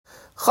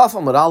Chaf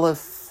Amud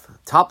Aleph,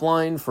 top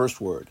line,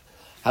 first word.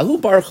 Hahu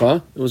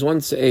Barcha, it was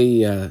once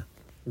a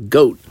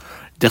goat.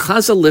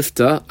 Dechaza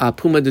lifta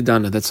apuma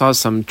dedana, that saw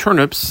some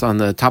turnips on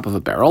the top of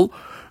a barrel.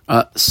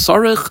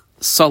 Sarich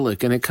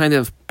salik, and it kind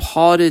of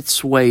pawed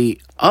its way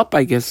up.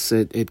 I guess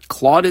it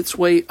clawed its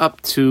way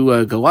up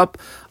to go up.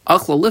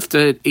 Achla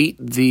lifta, it ate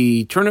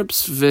the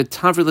turnips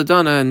v'tavri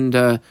ledana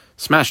and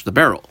smashed the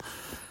barrel.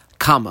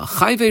 Kama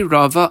chayve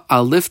Rava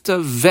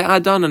alifta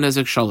ve'adana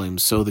nezek shalim.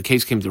 So the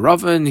case came to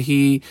Rava, and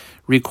he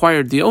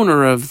required the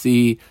owner of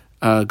the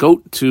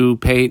goat to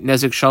pay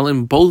nezek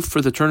shalim both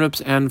for the turnips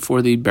and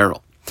for the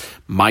barrel.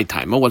 My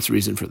time. What's the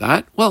reason for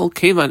that? Well,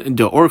 kevan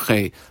de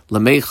orche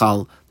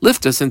lemechal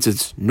lifta, since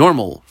it's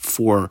normal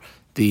for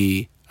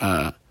the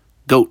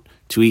goat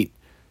to eat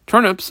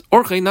turnips,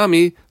 orche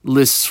nami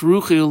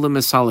lisruchi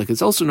lemesalik.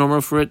 It's also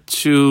normal for it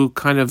to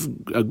kind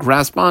of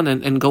grasp on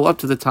and go up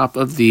to the top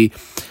of the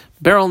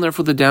barrel, and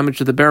therefore the damage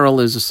to the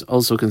barrel is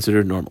also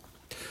considered normal.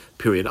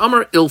 Period.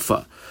 Amar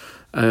ilfa.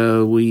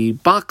 We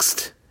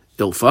boxed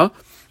ilfa.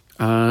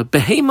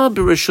 Behema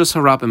berishus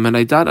harabim, and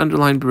I dot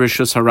underline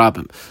berishus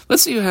harabim.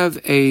 Let's say you have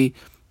an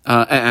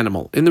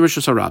animal in the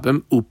rishus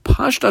harabim.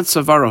 Upashtat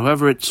savara.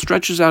 However, it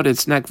stretches out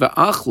its neck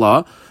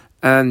ve'achla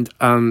and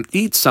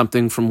eats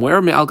something from where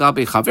me'al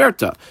gabe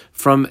chaverta,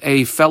 from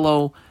a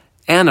fellow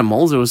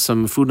animal. There was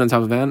some food on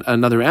top of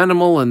another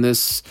animal, and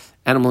this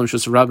animal in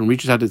rishus harabim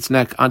reaches out its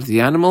neck onto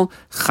the animal.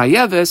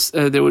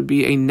 Chayeves, there would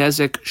be a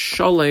nezek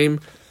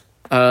sholem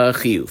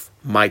chiyuv.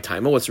 My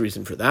timer. What's the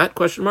reason for that?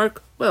 Question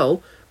mark.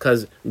 Well,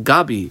 because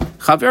gabi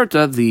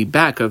chaverta, the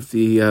back of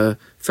the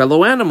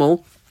fellow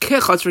animal,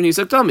 kechatzer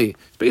nizak dami.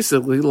 It's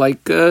basically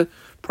like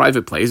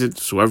private place.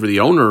 It's whoever the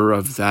owner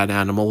of that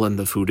animal and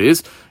the food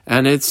is,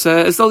 and it's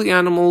as though the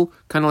animal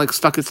kind of like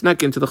stuck its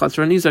neck into the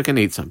chatzer nizak and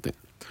ate something.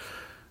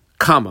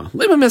 Kama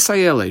lema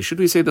mesayele. Should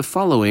we say the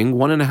following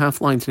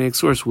 1.5 line Tanaic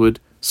source would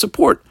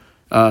support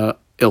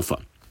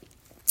ilfa?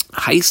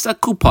 Haisa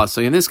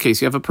kupasa. In this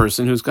case, you have a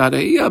person who's got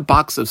a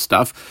box of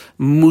stuff,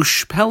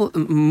 mufsheles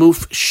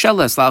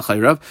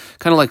lachayrav,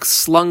 kind of like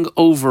slung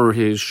over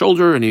his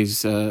shoulder, and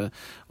he's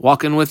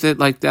walking with it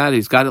like that.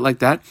 He's got it like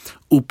that.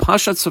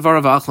 Upashat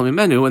savarav achlam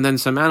menu, and then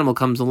some animal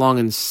comes along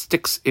and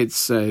sticks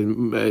its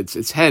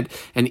head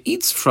and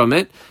eats from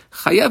it.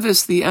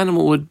 Chayevis, the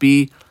animal would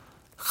be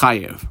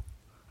chayev.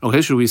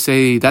 Okay, should we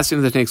say that's the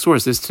end of the Tanaic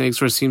source? This Tanaic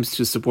source seems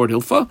to support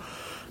ilfa?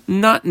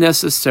 Not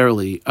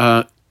necessarily.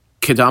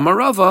 Kedama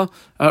Rava,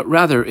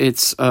 rather,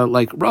 it's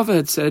like Rava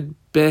had said,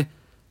 be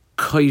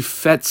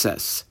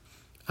koifetzes.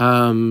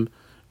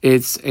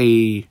 It's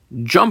a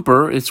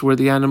jumper. It's where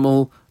the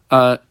animal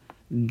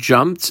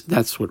jumped.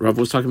 That's what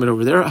Rava was talking about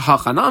over there.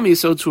 Hachanami,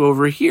 so to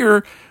over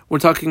here, we're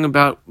talking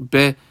about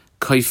be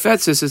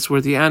koifetzes. It's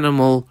where the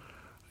animal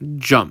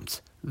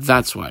jumped.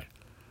 That's why.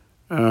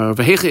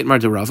 Vehechet mar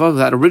de Rava,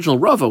 that original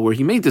Rava where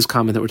he made this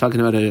comment that we're talking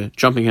about a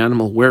jumping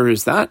animal, where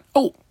is that?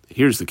 Oh,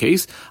 here's the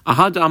case.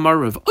 Ahad Amar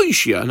Rav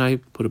Oishia, and I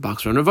put a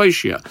box around Rav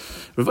Oishia.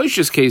 Rav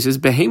Oishia's case is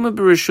Behema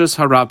berishus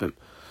harabim.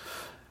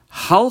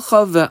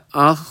 Halcha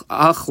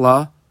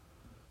ve'achla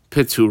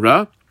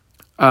petura.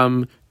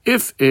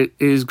 If it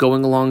is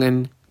going along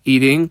and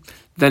eating,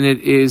 then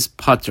it is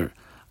pater.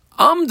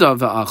 Amda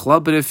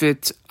ve'achla, but if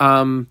it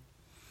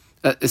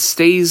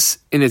stays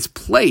in its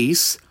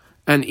place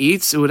and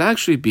eats, it would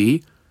actually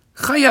be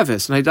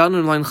chayeves, and I down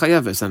in line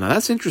chayeves. And now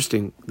that's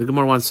interesting. The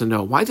Gemara wants to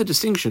know why the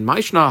distinction.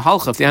 Ma'ishna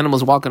halcha, if the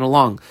animal's walking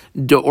along,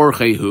 de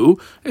orchehu,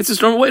 it's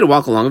a normal way to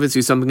walk along if it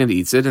sees something and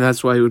eats it, and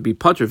that's why it would be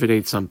pater if it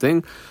ate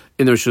something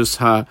in the rishus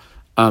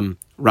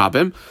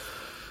rabim.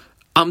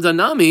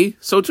 Amdanami,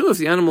 so too if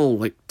the animal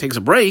like takes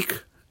a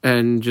break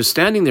and just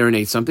standing there and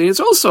ate something, it's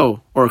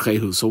also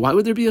orchehu. So why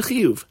would there be a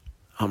chiyuv?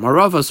 Amar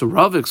Rava, so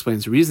Rava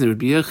explains the reason there would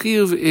be a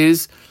chiyuv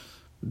is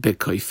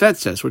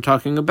bekoifetzes. We're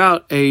talking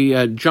about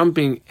a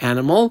jumping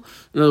animal.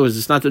 In other words,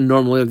 it's not the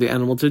normal way of the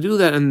animal to do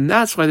that, and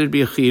that's why there'd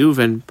be a chiyuv,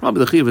 and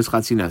probably the chiyuv is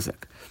chatzi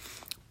nezek.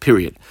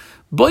 Period.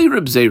 Boy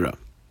Reb Zera.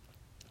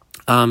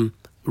 Reb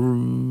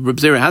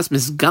Zera asks,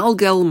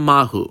 misgalgel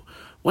mahu.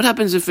 What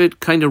happens if it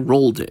kind of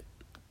rolled it?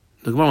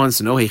 The Gemara wants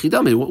to know, hey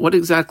chidami, what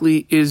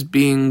exactly is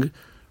being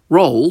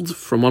rolled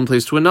from one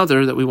place to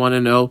another that we want to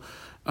know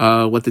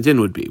what the din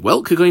would be.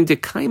 Well, going to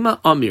kaima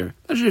amir.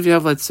 Imagine if you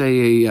have, let's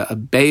say, a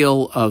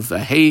bale of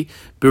hay,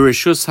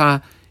 berishus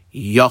ha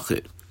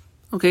yachid.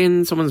 Okay,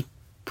 in someone's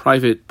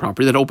private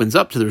property that opens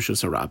up to the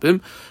rishus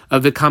harabim,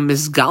 v'kam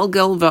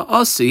misgalgel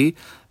va'asi,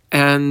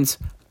 and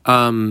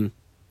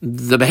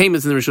the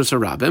behemoth in the rishus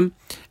harabim,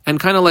 and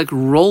kind of like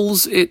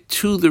rolls it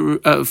to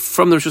the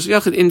from the rishus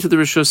yachid into the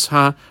rishus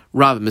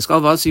harabim.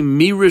 Misgal va'asi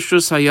mi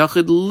rishus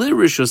hayachid li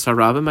rishus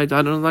harabim. I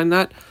don't underline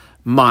that.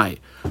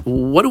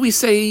 What do we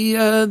say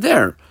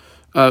there?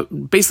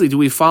 Basically, do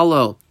we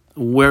follow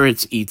where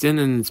it's eaten,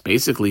 and it's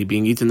basically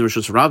being eaten in the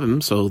rishus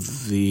rabim, so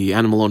the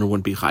animal owner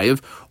wouldn't be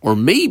chayiv? Or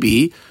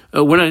maybe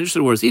we're not interested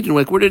in where it's eaten.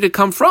 Like, where did it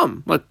come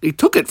from? Like, they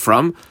took it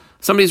from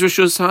somebody's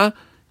rishus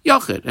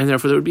yachid, and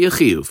therefore there would be a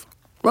chiyuv.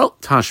 Well,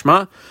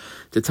 tashma,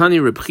 the Tani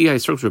Reb Chia, I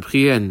stroked Reb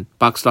Chia and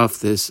boxed off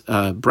this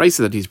brisa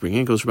that he's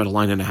bringing. It goes for about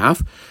 1.5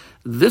 lines.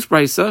 This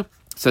brisa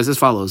says as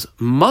follows: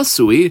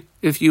 Masui,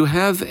 if you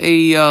have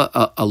a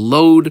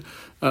load,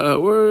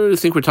 or I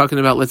think we're talking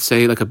about, let's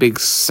say, like a big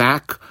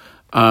sack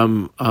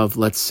of,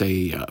 let's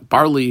say,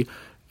 barley,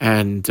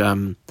 and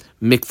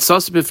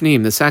miktsas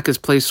bifnim, the sack is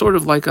placed sort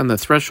of like on the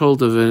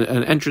threshold of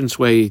an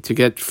entranceway to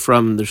get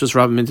from the Rishus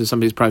Rabbim into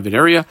somebody's private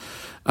area.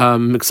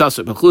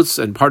 Miktsas b'chutz,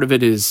 and part of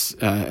it is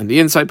and the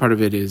inside, part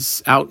of it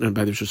is out and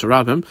by the Rishus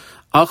Rabbim.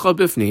 Acha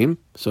bifnim.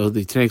 So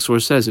the Tanakh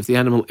source says if the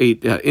animal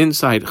ate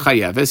inside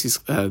chayav,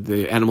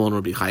 the animal owner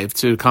would be chayav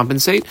to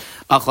compensate.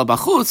 Acha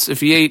b'chutz, if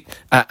he ate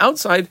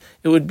outside,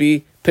 it would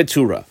be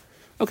petura.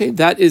 Okay,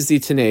 that is the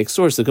Tanakh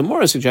source. The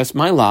Gemara suggests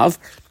my lav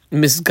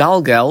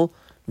misgalgel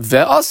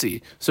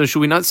ve'asi. So should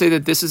we not say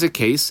that this is a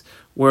case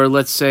where,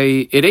 let's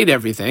say, it ate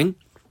everything,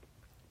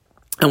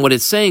 and what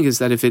it's saying is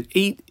that if it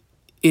ate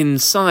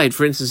inside,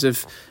 for instance,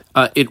 if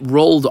it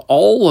rolled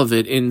all of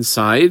it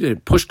inside,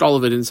 it pushed all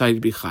of it inside,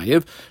 it'd be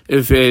chayiv.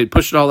 If it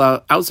pushed it all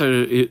outside,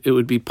 it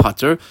would be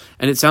pater.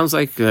 And it sounds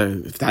like,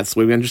 if that's the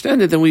way we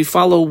understand it, then we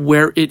follow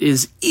where it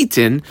is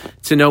eaten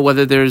to know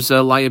whether there's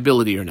a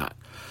liability or not.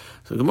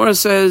 So Gemara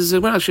says,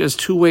 it actually has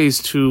two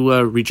ways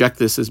to reject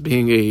this as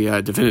being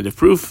a definitive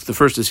proof. The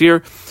first is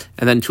here,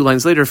 and then 2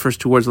 lines later, first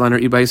 2 words, line or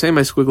ibayisem,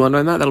 I squiggle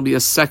under that, that'll be a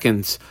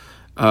second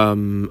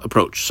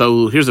approach.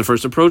 So here's the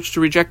first approach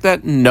to reject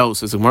that. No,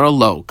 says Gemara,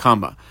 lo,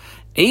 Kama.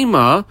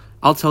 Ema,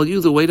 I'll tell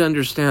you the way to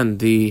understand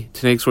the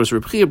Tanakh source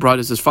Reb Chia brought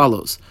is as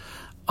follows.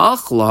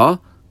 Achla,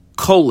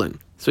 colon.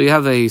 So you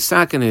have a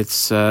sack and it's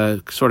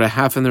sort of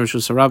half in the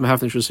Rishus Harabim,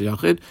 half in the Rishus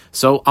Yachid.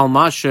 So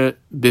almasha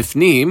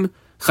bifnim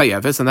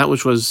chayeves, and that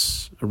which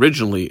was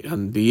originally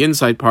on the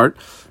inside part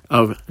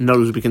of note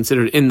would be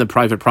considered in the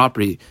private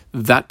property,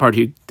 that part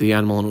the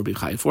animal owner would be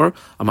chayev for.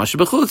 Almasha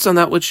b'chutz, and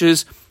that which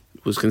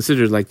was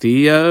considered like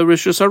the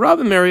Rishus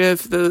Harabim area,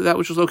 if that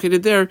which was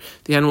located there,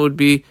 the animal would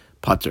be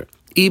pater.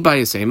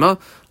 Ibayasema.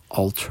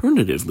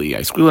 Alternatively,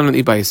 I squeal on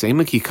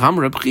Ibayasema, ki kam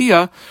Reb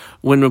Chia,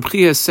 when Reb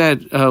Chia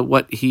said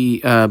what he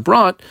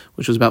brought,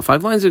 which was about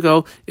 5 lines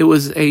ago, it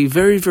was a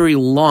very, very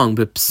long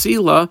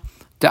bepsila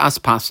de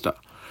aspasta.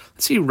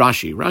 Let's see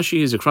Rashi.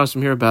 Rashi is across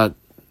from here about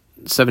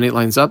 7-8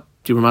 lines up.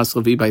 Dibur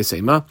Maslav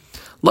Ibayasema.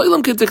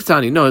 Lo'ilam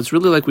kediktani. No, it's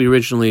really like we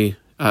originally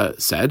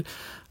said.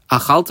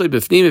 Achaltoi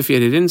b'fnim, if you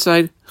ate it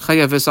inside,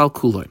 chayaves al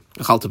kuloi.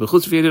 Achaltoi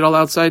b'chutz, if you ate it all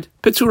outside,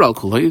 petur al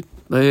kuloi.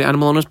 The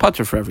animal owner's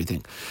pater for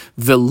everything.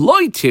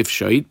 Veloy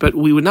tifshoit, but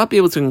we would not be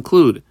able to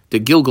include the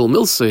gilgal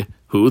milse,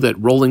 that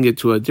rolling it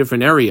to a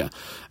different area,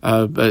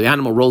 the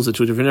animal rolls it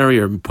to a different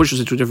area or pushes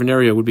it to a different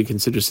area would be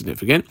considered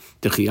significant.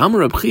 The Chiyam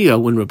Reb Chia,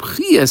 when Reb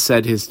Chia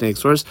said his snake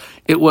source,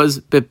 it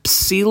was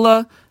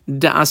bepsila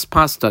de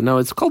aspasta. Now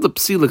it's called a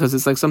psila because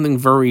it's like something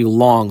very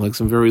long, like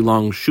some very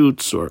long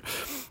shoots or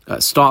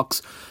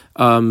stalks.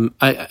 In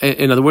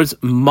other words,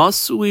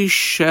 masui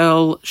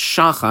shel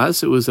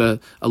shachas, it was a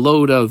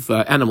load of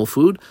animal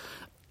food,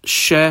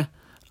 she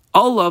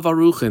olav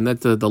aruchin,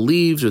 that the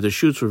leaves or the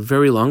shoots were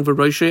very long,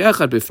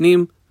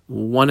 bifnim,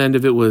 one end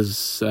of it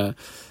was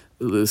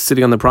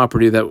sitting on the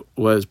property that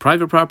was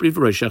private property,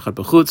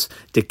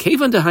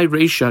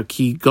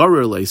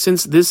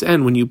 since this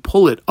end, when you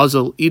pull it,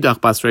 azal idach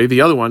basrei,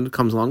 the other one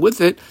comes along with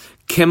it,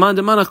 it's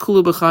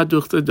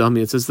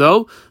as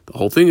though the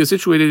whole thing is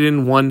situated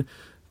in one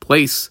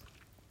place.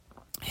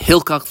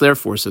 Hilkach,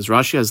 therefore, says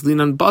Rashi, as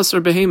linan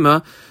basar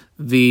behema,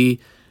 the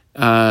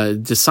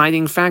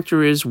deciding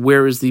factor is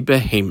where is the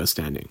behema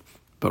standing.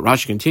 But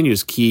Rashi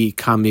continues, ki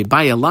kami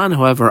bayalan,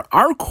 however,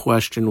 our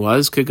question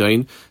was,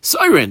 kagain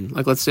siren,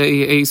 like let's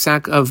say a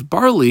sack of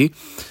barley,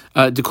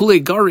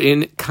 dekule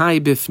garin kai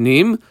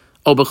bifnim,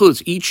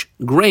 obachutz, each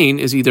grain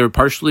is either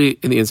partially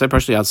in the inside,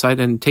 partially outside,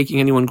 and taking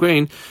any one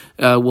grain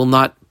will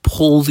not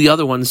pull the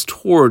other ones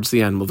towards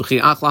the animal.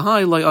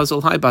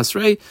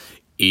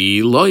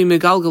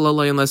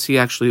 Unless he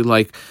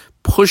actually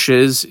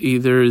pushes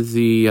either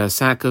the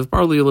sack of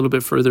barley a little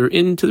bit further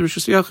into the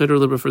Rishus Yachid or a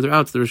little bit further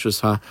out to the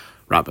Rishus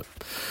HaRabbim.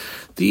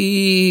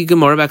 The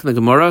Gemara, back in the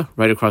Gemara,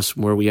 right across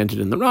from where we entered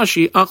in the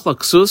Rashi, Achla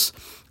Ksus,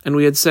 and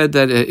we had said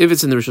that if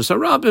it's in the Rishus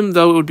HaRabbim,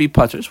 though, it would be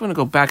pater. I just want to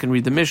go back and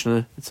read the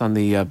Mishnah. It's on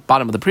the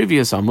bottom of the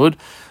previous Amud.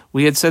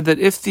 We had said that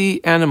if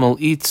the animal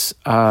eats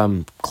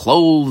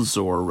clothes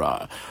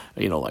or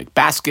like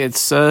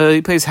baskets,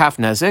 he pays half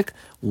nezek.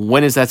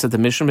 When is that? Said the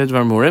Mishnah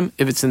Midvar Murim?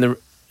 If it's in the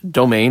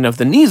domain of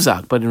the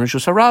nizak, but in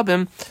Rishus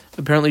Harabim,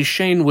 apparently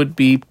Shane would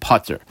be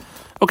pater.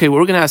 Okay, what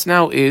we're going to ask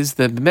now is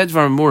the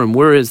Medvar Murim.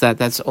 Where is that?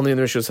 That's only in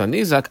the Rishus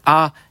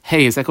HaNizak.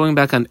 Hey, is that going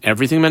back on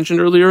everything mentioned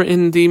earlier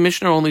in the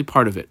Mishnah, or only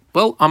part of it?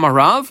 Well,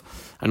 Amarav,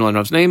 I know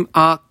Rav's name.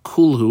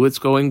 Kulhu, it's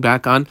going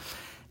back on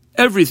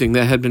everything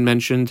that had been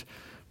mentioned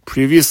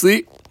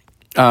previously,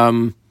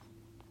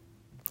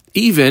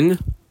 even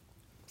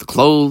the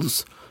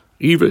clothes,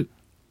 even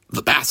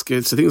the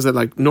baskets, the things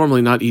that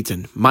normally not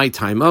eaten. My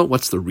taima,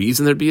 what's the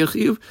reason there'd be a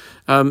chiyuv?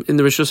 In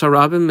the Rishus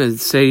Harabim,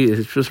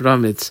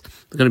 it's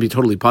going to be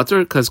totally pater,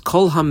 because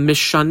kol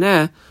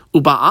ha-mishaneh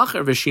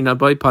uba'acher v'shina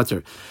by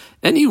pater.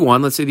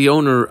 Anyone, let's say the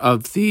owner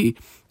of the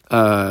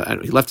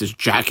and he left his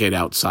jacket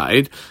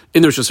outside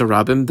in the Rosh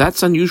Hashanah,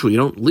 that's unusual. You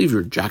don't leave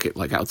your jacket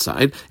like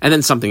outside. And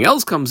then something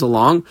else comes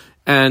along,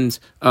 and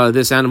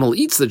this animal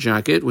eats the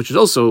jacket, which is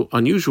also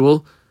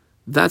unusual.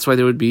 That's why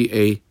there would be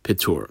a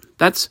pitur.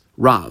 That's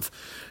Rav.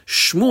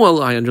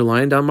 Shmuel, I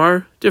underlined,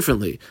 Amar,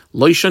 differently.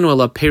 Loishanu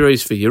ala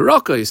peros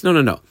v'yirakos.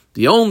 No.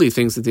 The only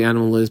things that the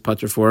animal is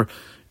patur for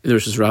in the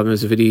Rosh Hashanah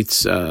is if it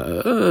eats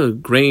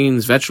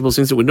grains, vegetables,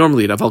 things it would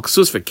normally eat. Aval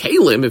ksus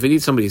v'kelim, if it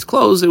eats somebody's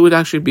clothes, it would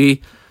actually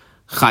be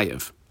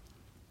chayev.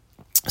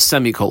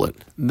 Semicolon.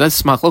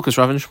 This machlokas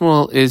Rav and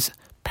Shmuel is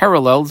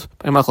paralleled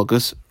by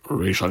machlokas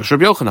Reish Lakish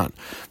Rabbi Yochanan.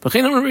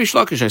 V'chein Reish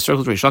Lakish, I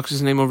circled Reish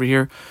Lakish's name over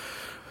here.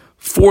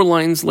 4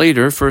 lines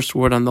later, first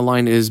word on the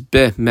line is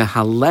be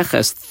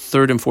mehaleches.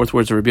 Third and fourth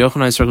words are Rabbi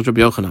Yochanan. I circled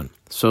Rabbi Yochanan.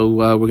 So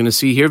we're going to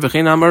see here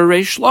v'chein amar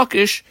Reish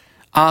Lakish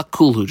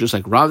kulhu. Just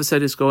like Rav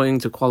said, is going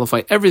to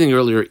qualify everything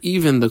earlier,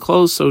 even the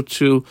clothes. So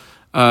too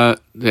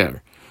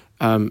there.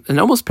 And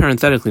almost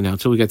parenthetically now,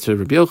 until we get to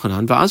Rabbi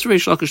Yochanan, v'az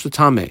Reish Lakish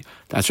l'tameh.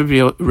 That's Rabbi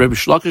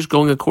Lakish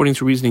going according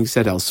to reasoning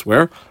said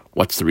elsewhere.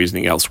 What's the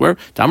reasoning elsewhere?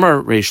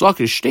 Damar Reish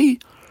Lakish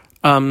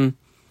shtei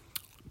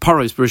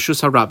paros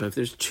b'rishus harabim. If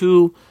there's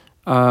 2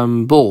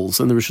 bowls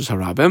in the Rishus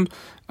Harabim,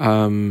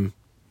 echad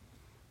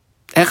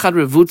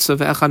revutza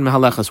ve'echad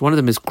mehalechas. One of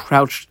them is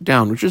crouched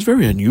down, which is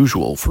very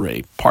unusual for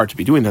a part to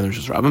be doing that in the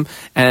Rishus Harabim,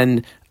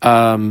 and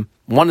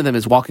one of them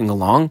is walking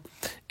along.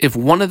 If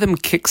one of them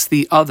kicks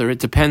the other, it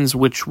depends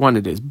which one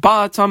it is.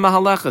 Ba'atam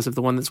mehalechas. If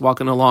the one that's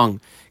walking along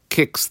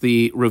kicks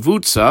the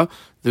revutza,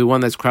 the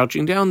one that's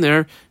crouching down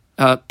there,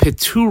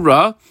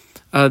 petura,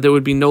 there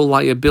would be no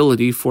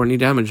liability for any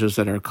damages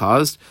that are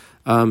caused,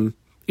 even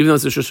though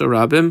it's a Rishus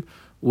Harabim,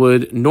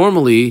 would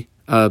normally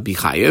be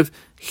chayev.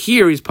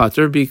 Here he's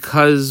pater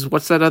because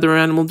what's that other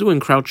animal doing?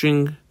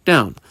 Crouching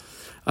down.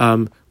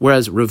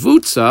 Whereas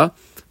revutza,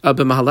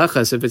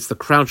 b'mahalechas, if it's the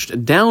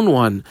crouched down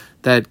one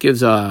that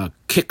gives a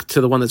kick to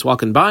the one that's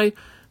walking by,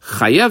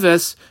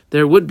 chayeves,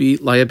 there would be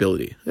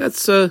liability.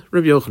 That's Rabbi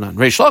Yochanan.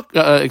 That's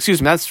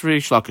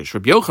Reish Lakish.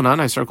 Rabbi Yochanan,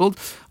 I circled,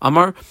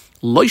 Amar,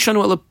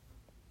 loishanu ala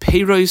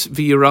peiros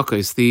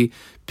v'yirakos, the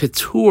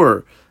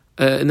pitur,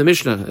 in the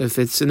Mishnah, if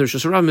it's in the Rosh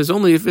Hashanah, is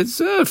only if it's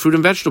fruit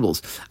and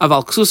vegetables.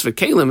 Aval ksus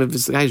v'kelim, if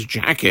it's the guy's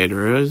jacket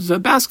or his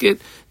basket,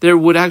 there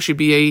would actually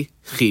be a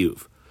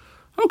chiyuv.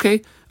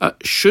 Okay,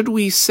 should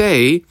we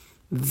say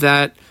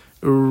that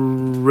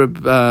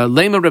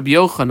Lema Rabbi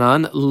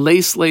Yochanan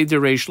leislei de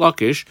Reish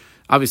Lakish?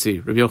 Obviously,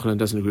 Rabbi Yochanan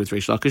doesn't agree with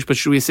Reish Lakish, but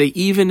should we say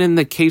even in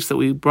the case that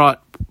we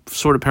brought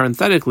sort of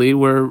parenthetically,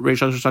 where Reish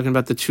Lakish was talking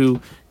about the 2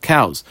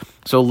 cows?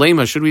 So,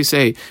 Lema, should we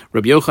say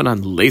Rabbi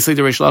Yochanan leislei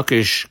de Reish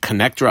Lakish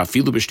connector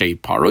afilu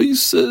b'shtei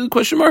paros?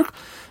 Question mark.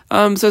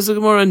 Says the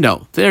Gemara.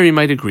 No, there he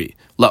might agree.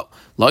 Lo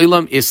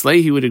ilam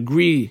islay, he would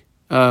agree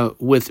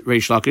with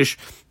Reish Lakish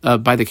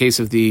by the case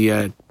of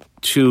the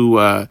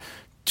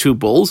 2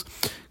 bulls.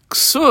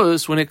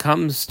 Ksus, when it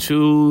comes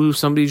to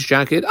somebody's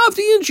jacket,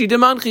 avdi inchi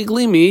demanchi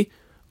glimi.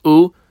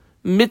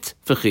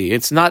 Mitvachi.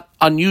 It's not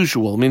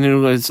unusual. I mean,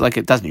 it's like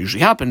it doesn't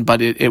usually happen,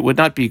 but it would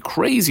not be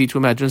crazy to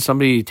imagine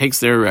somebody takes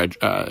their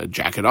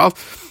jacket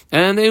off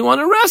and they want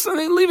to rest and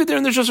they leave it there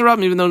in the Rosh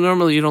Hashanah, even though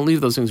normally you don't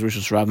leave those things in Rosh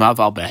Hashanah.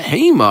 Aval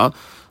behema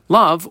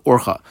lav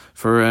orcha.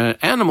 For an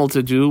animal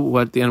to do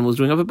what the animal is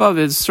doing up above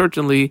is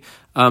certainly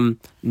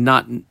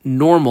not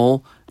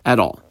normal at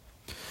all.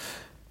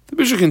 The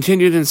bishop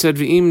continued and said,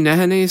 "V'im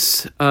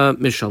nehanes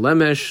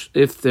mishalemesh."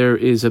 If there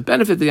is a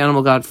benefit the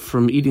animal got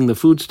from eating the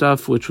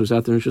foodstuff, which was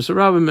out there in Rishus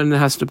Harabim, and it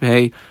has to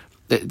pay,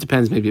 it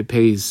depends. Maybe it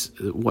pays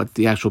what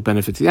the actual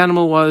benefit to the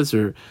animal was,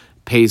 or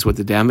pays what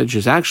the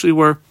damages actually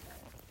were.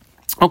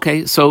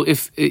 Okay, so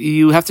if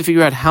you have to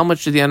figure out how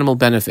much did the animal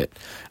benefit,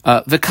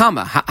 Bava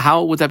Kama,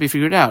 how would that be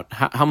figured out?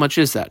 How much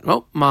is that?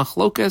 Well,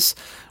 machlokas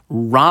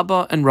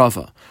Rabba and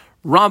Rava.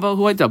 Rabba,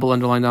 who I double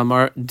underlined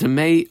Amar,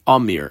 Demei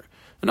Amir.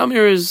 An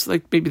amir is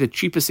like maybe the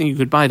cheapest thing you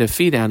could buy to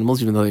feed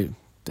animals, even though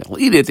they'll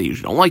eat it. They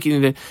usually don't like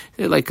eating it.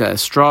 They like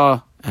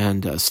straw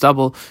and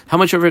stubble. How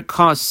much ever it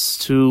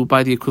costs to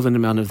buy the equivalent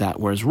amount of that.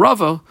 Whereas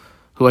Rava,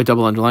 who I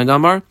double underlined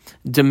Amar,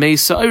 Demei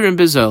Sa'irim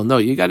Bizel. No,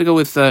 you got to go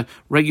with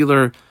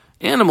regular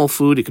animal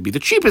food. It could be the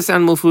cheapest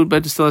animal food,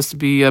 but it still has to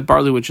be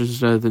barley, which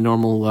is the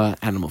normal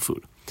animal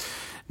food.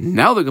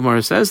 Now the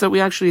Gemara says that we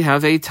actually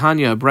have a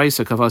Tanya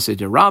Braisa Kavase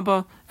de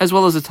Rabba, as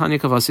well as a Tanya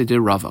Kavase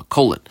de Rava,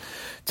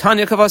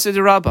 Tanya Kavase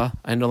de Rabba.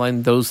 I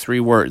underlined those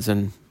 3 words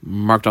and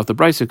marked off the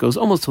Braisa. It goes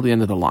almost till the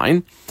end of the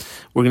line.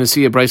 We're going to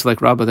see a Braisa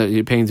like Rabba that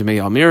you're paying to Mei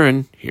Amir,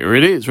 and here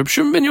it is. Reb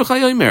Shimon ben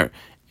Yochai Omer,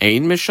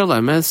 Ein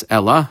Mishalemes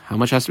Ella. How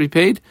much has to be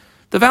paid?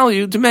 The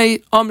value,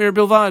 Demei Amir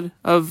Bilvad,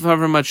 of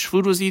however much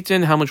food was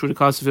eaten, how much would it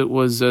cost if it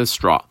was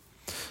straw.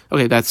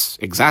 Okay, that's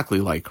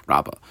exactly like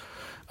Rabba.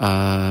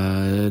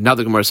 Now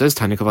the Gemara says,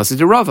 Tanya Kavasi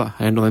de Rava.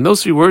 I underlined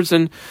those 3 words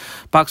and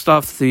boxed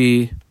off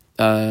the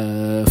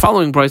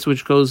following brisa,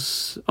 which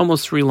goes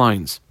almost 3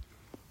 lines.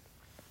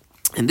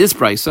 In this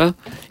brisa,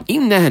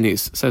 Im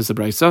Nehenis, says the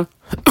brisa,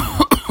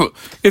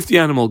 if the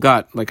animal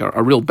got like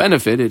a real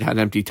benefit, it had an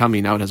empty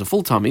tummy, now it has a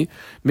full tummy,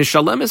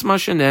 mishalemes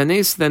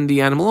mashenenes, then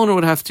the animal owner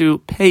would have to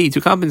pay to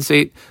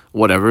compensate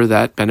whatever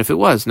that benefit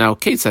was. Now,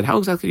 Kate said, how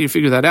exactly do you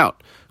figure that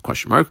out?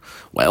 Question mark.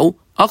 Well,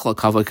 achla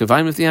kavla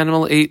kavayim, if the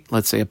animal ate,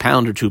 let's say, a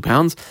pound or 2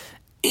 pounds,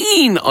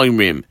 in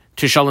oimrim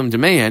tishalem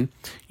demeyan,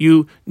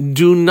 you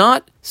do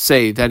not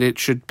say that it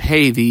should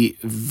pay the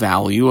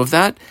value of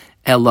that.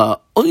 Ella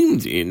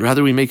oimdin,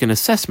 rather we make an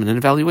assessment, an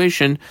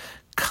evaluation.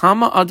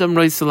 Kama adam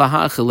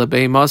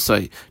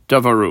masai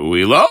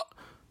davaruila.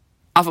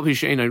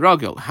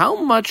 How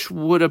much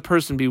would a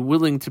person be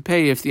willing to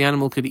pay if the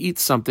animal could eat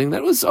something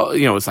that was,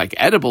 it's like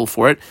edible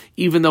for it,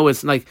 even though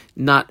it's like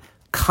not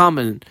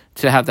common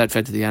to have that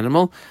fed to the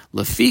animal?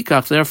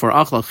 Lefikach, therefore,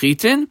 achla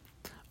chitin,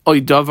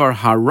 oidavar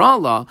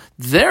harala.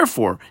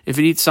 Therefore, if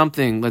it eats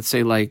something, let's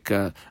say like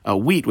a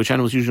wheat, which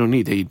animals usually don't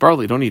eat, they eat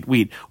barley, don't eat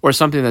wheat, or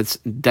something that's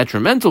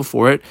detrimental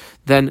for it,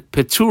 then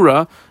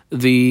petura,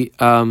 the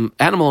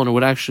animal owner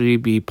would actually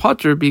be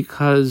potter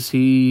because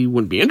he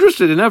wouldn't be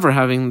interested in ever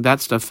having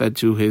that stuff fed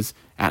to his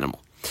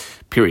animal.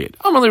 Period.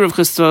 Amalei Rav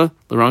Chisda,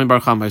 Rami Bar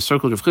Chama. I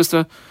circled Rav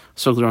Chisda,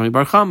 circled Rami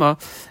Bar Chama,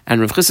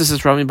 and Rav Chisda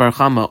says, Rami Bar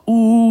Chama,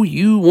 ooh,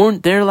 you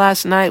weren't there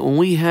last night when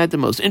we had the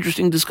most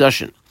interesting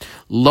discussion.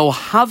 Lo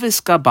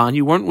havis gaban,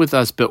 you weren't with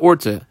us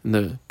be'orta in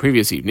the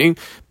previous evening,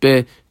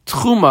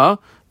 be'tchuma,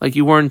 like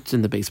you weren't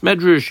in the base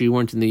medrash, you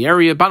weren't in the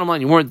area. Bottom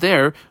line, you weren't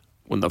there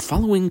when the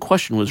following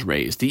question was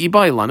raised. The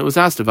Ibailan, it was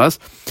asked of us,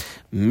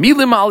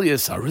 Milim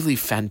Alias, a really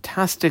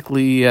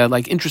fantastically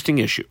interesting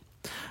issue.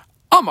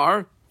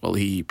 Amar, well,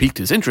 he piqued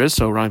his interest,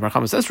 so Rami Bar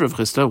Chama says to Rav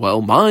Chisda,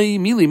 well, my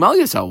Milim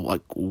Alias,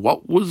 like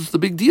what was the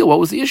big deal? What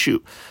was the issue?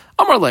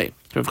 Amar Le,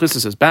 Rav Chisda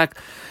says back,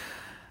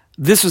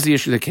 this was the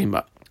issue that came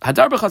up. Let's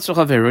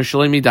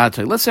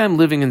say I'm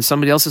living in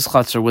somebody else's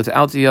chatzar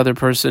without the other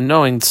person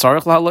knowing.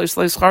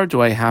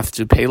 Do I have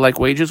to pay like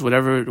wages,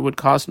 whatever it would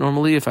cost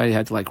normally if I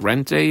had to like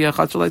rent a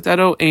chatzar like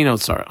that? Oh, ain't no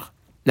tzarech.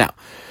 Now,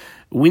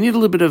 we need a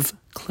little bit of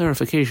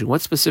clarification.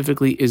 What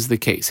specifically is the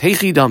case?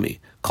 Heichi dami,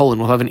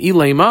 we'll have an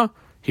ilema.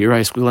 Here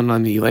I squiggle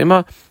on the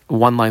ilema.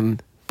 One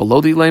line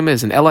below the ilema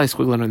is an ella, I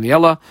squiggle on the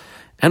ella.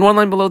 And one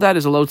line below that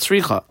is a lo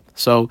tzricha.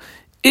 So,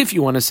 if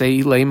you want to say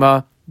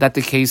ilema, that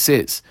the case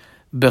is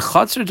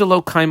Bechatzer de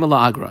lo kaima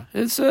la'agra.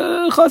 It's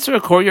a chatzer, a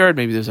courtyard.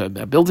 Maybe there's a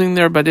building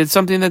there, but it's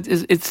something that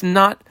it's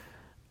not.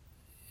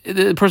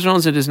 The person who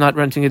owns it is not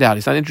renting it out.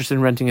 He's not interested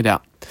in renting it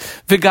out.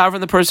 V'gavran,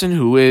 the person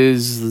who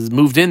is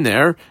moved in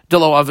there, de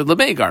lo avid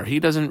lemegar. He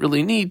doesn't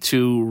really need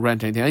to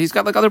rent anything. He's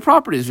got like other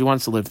properties. If he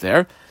wants to live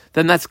there,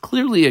 then that's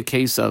clearly a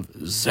case of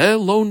ze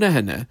lo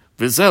nehene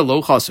v'ze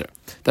lo chaser.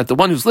 That the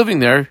one who's living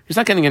there, he's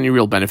not getting any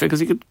real benefit because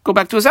he could go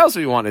back to his house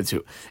if he wanted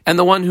to. And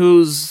the one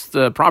who's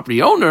the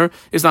property owner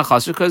is not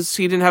chaser because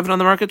he didn't have it on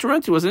the market to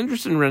rent. He wasn't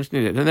interested in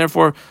renting it. And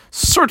therefore,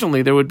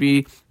 certainly there would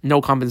be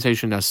no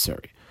compensation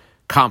necessary.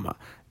 Kama.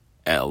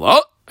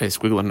 Ella. A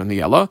squiggle on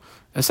the Ella.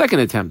 A second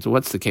attempt.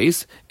 What's the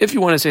case? If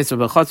you want to say it's a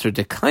chaser,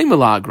 de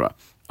kaimalagra.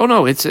 Oh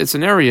no, it's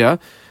an area,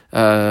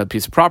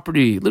 piece of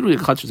property. Literally, a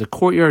chaser is a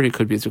courtyard. It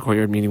could be it's a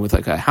courtyard meaning with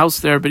like a house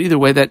there. But either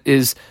way, that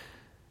is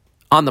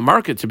on the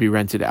market to be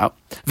rented out.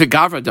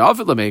 V'gavra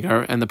da'avid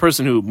lemegar, and the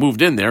person who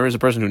moved in there is a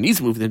person who needs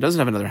to move in, doesn't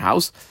have another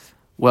house.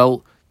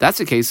 Well, that's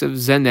a case of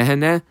zen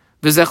nehene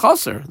v'zeh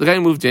chaser. The guy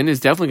who moved in is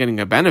definitely getting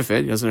a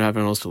benefit. He doesn't have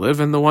anyone else to live,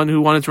 and the one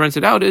who wanted to rent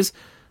it out is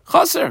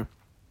chaser.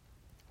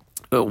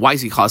 Why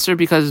is he chaser?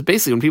 Because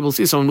basically when people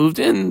see someone moved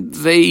in,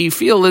 they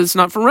feel it's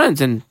not for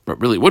rent, and it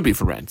really would be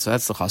for rent. So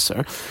that's the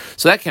chaser.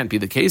 So that can't be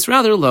the case.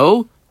 Rather,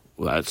 well,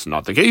 that's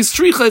not the case.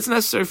 Shricha, it's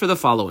necessary for the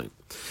following.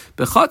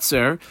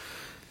 B'chaser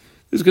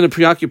is going to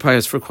preoccupy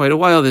us for quite a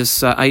while,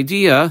 this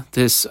idea,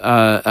 this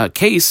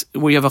case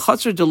where you have a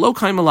chatzar de lo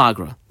kaima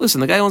lagra.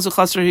 Listen, the guy owns a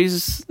chatzar,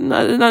 he's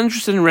not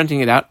interested in renting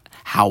it out.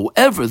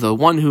 However, the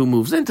one who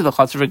moves into the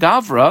chatzar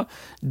v'gavra,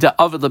 de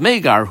avid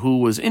lemegar, who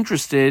was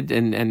interested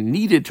and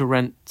needed to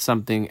rent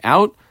something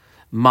out,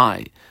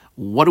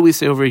 what do we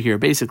say over here?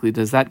 Basically,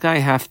 does that guy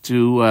have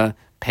to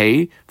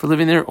pay for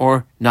living there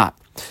or not?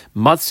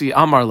 Matzi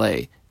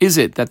amarle, is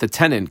it that the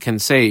tenant can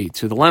say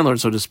to the landlord,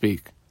 so to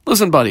speak,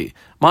 listen, buddy,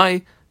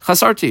 my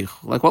chasarti,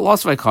 like what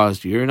loss have I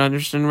caused you? You're not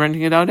interested in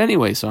renting it out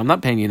anyway, so I'm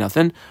not paying you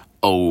nothing.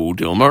 Oh,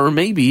 Dilma, or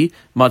maybe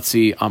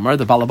Matzi Amar,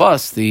 the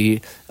balabas,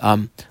 the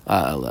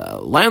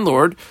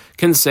landlord,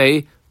 can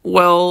say,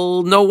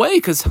 well, no way,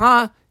 because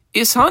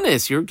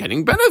ishanis, you're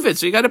getting benefits,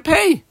 so you got to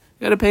pay. You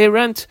got to pay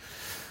rent.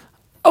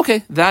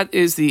 Okay, that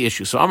is the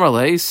issue. So Amar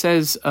Le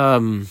says,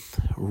 Rami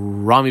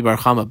Bar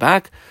Chama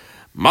back,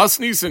 Mas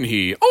Nisan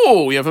he.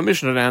 Oh, we have a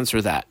mission to answer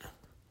that.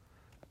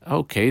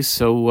 Okay,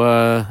 so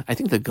I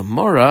think the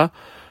Gemara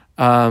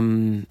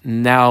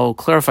now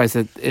clarifies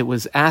that it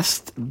was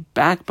asked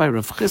back by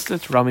Rav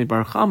Chisda to Rami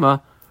Bar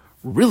Chama,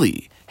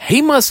 really?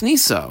 Hey Mas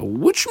Nisa,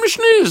 which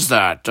Mishnah is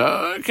that?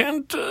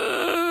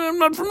 I'm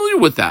not familiar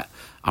with that.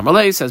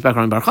 Amalei says back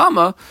Rami Bar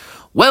Chama,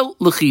 well,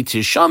 l'chi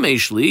tisham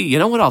eshli, you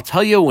know what, I'll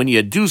tell you when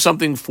you do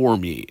something for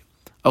me.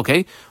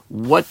 Okay,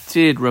 what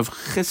did Rav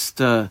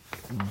Chisda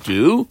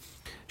do?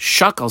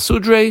 Shak al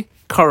sudre,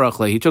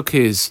 Karachle, he took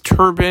his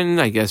turban,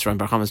 I guess Rabbi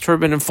Bar Kama's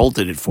turban, and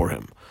folded it for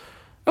him.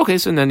 Okay,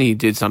 so then he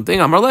did something.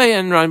 Amarle,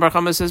 and Rabbi Bar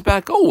Kama says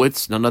back,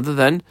 it's none other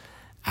than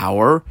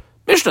our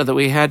Mishnah that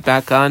we had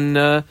back on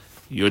Yud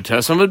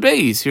Samud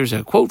Beis. Here's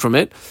a quote from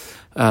it.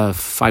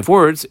 5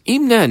 words.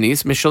 Im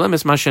nenis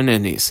mishalemis masha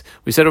nenis.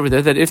 We said over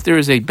there that if there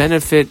is a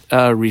benefit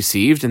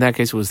received, in that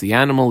case it was the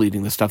animal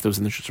eating the stuff that was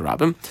in the Shus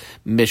Rabbim,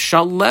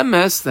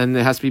 mishalemes, then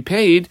it has to be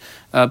paid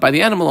by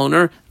the animal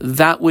owner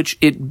that which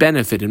it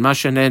benefited.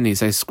 Masha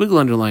nenis. I squiggle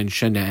underline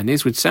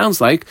shenanis, which sounds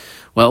like,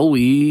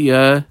 we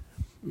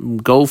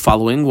go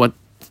following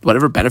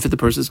whatever benefit the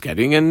person is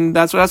getting, and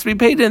that's what has to be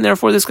paid in.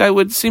 Therefore, this guy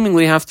would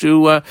seemingly have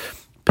to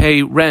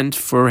pay rent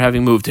for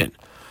having moved in.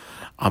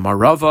 Amar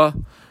Rava.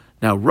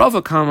 Now,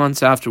 Bava Kama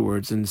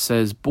afterwards and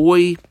says,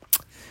 boy,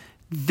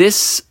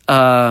 this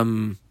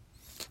Rami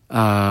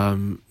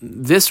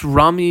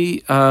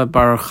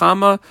Bar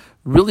Kama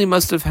really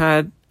must have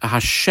had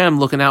Hashem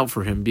looking out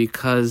for him,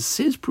 because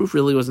his proof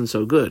really wasn't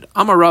so good.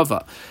 Amar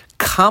Rava,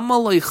 Kama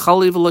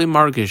leichali v'lei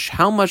margish.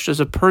 How much does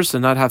a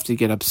person not have to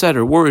get upset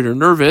or worried or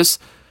nervous?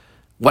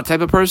 What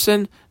type of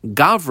person?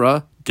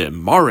 Gavra de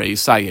mare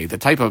saye, the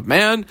type of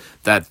man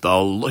that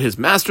his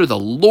master, the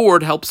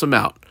Lord, helps him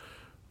out.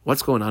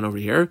 What's going on over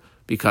here?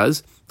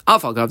 Because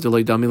even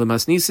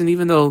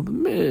though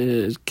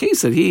the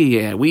case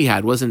that we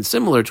had wasn't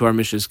similar to our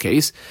Mishnah's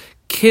case,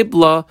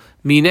 Kibla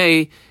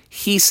Mine,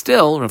 he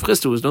still, Rav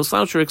Chisda was no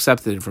sloucher,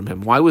 accepted it from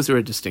him. Why was there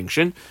a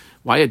distinction?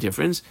 Why a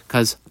difference?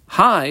 Because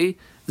Hai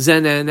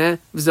Zenene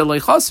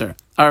V'zelei Chaser.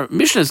 Our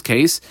Mishnah's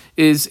case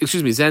is,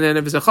 Zenene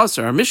V'zelei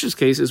Chaser. Our Mishnah's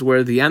case is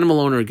where the animal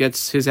owner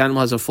his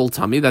animal has a full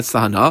tummy, that's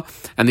the Hana,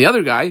 and the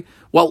other guy,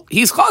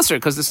 he's Chaser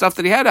because the stuff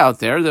that he had out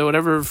there,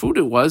 whatever food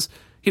it was,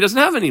 he doesn't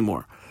have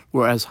anymore.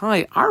 Whereas,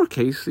 our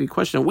case, the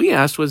question we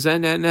asked was,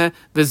 Zenene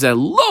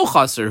V'zelei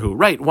Chaser who?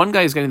 Right, one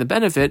guy is getting the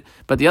benefit,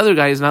 but the other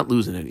guy is not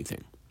losing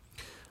anything.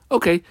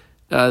 Okay,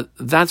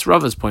 that's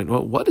Rava's point.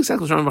 Well, what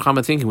exactly was Rami Bar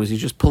Kama thinking? Was he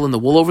just pulling the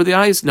wool over the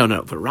eyes? No.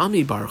 But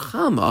Rami Bar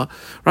Kama,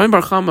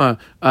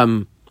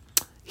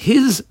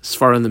 his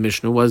svara in the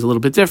Mishnah was a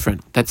little bit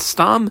different. That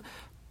stam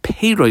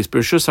peiros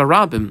b'reshus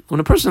harabim, when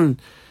a person,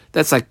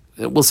 that's like,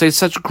 we'll say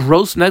such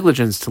gross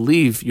negligence to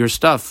leave your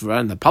stuff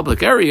in the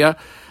public area,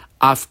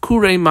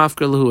 afkure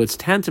mafker lahu, it's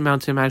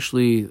tantamount to him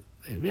actually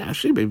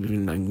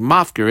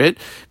mafker it,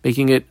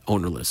 making it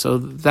ownerless. So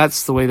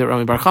that's the way that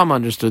Rami Bar Kama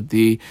understood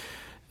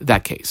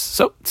that case.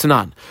 So,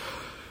 Tanan.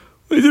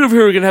 We did over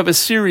here, we're going to have a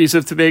series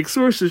of Tanaic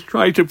sources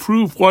trying to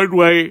prove one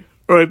way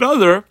or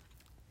another,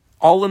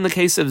 all in the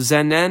case of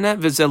Zenene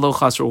V'zelei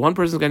Chaser. One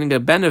person's getting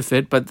a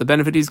benefit, but the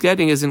benefit he's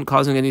getting isn't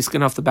causing any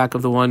skin off the back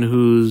of the one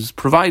who's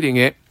providing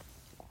it.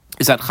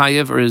 Is that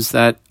Chayev or is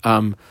that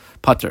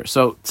Pater?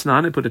 So,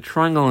 Tanan, I put a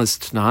triangle as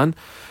Tanan.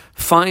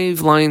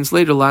 5 lines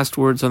later, last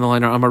words on the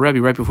line are Amar Rebbe.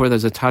 Right before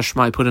there's a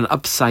Tashma, I put an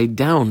upside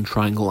down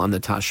triangle on the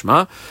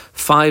Tashma.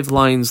 5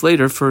 lines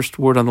later, first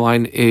word on the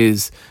line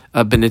is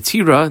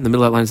Benetira. In the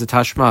middle of that line is the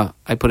Tashma.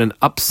 I put an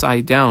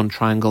upside down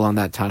triangle on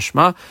that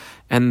Tashma.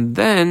 And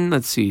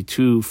then,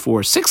 2,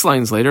 4, 6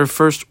 lines later,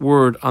 first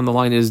word on the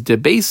line is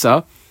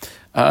Debesa.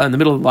 In the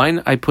middle of the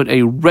line, I put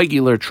a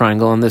regular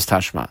triangle on this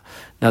Tashma.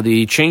 Now,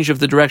 the change of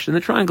the direction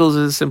of the triangles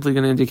is simply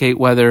going to indicate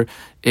whether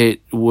it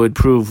would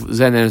prove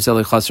Zenene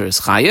V'zelei Chaser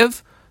is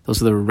Chayev.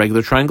 Those are the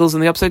regular triangles,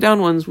 and the upside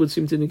down ones would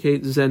seem to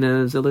indicate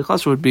Zenene V'zelei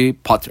Chaser would be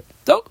Pater.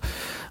 So,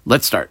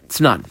 let's start.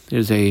 Tanan.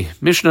 Here's a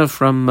Mishnah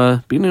from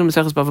beginning of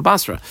Maseches Bava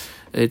Basra.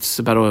 It's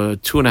about a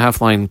 2.5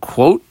 line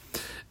quote.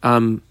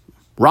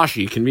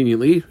 Rashi,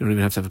 conveniently, we don't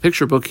even have to have a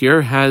picture book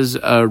here, has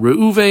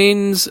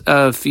Reuven's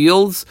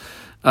fields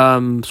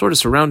sort of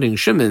surrounding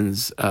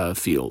Shimon's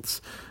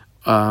fields.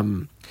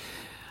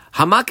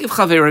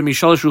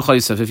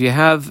 If you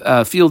have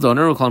a field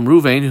owner, we'll call him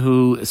Reuven,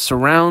 who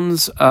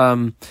surrounds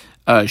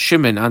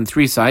Shimon on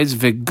 3 sides,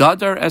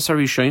 Vigadar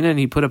Esarishaina, and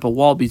he put up a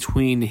wall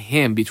between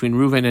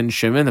Reuven and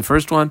Shimon, the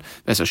first one,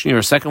 Vesashni,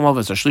 a second wall,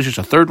 Vesashlish,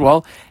 a third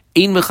wall,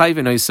 Ein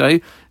Mechayven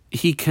Isai,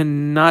 he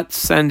cannot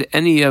send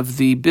any of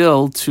the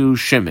bill to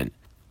Shimon.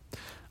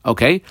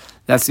 Okay,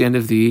 that's the end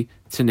of the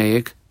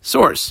Tanaic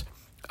source.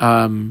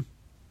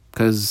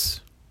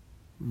 Because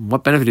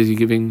what benefit is he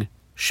giving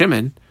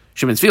Shimon?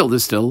 Shimon's field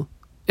is still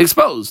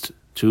exposed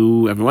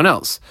to everyone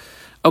else.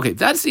 Okay,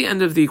 that's the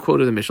end of the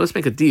quote of the Mishnah. Let's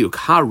make a diuk.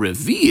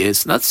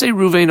 Ha-revius, let's say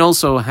Reuven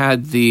also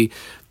had the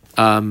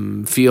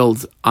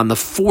field on the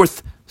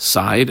 4th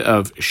side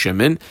of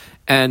Shimon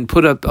and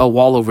put up a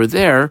wall over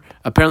there.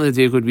 Apparently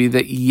the diuk would be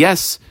that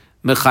yes,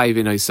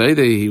 Mechayvin, I say,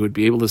 that he would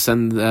be able to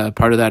send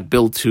part of that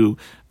bill to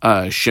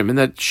Shimon,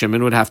 that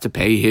Shimon would have to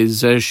pay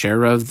his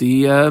share of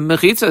the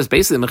mechitzas,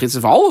 basically the mechitzas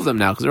of all of them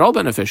now, because they're all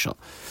beneficial.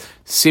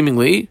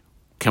 Seemingly,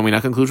 can we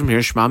not conclude from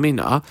here, Shema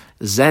Mina,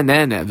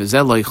 Zenene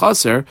V'zelei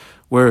Chaser,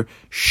 where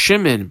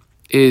Shimon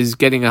is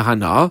getting a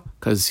hana,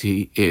 because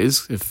he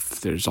is,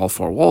 if there's all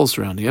 4 walls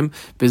surrounding him,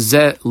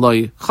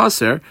 V'zelei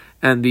Chaser,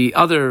 and the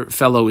other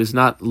fellow is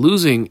not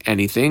losing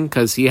anything,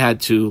 because he had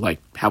to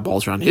have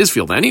walls around his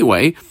field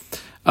anyway,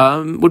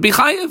 would be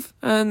chayev,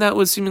 and that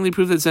would seemingly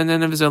prove that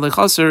Zenene V'zelei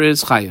Chaser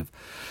is chayev.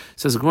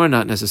 Says the Gemara,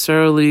 not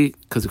necessarily,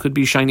 because it could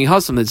be shiny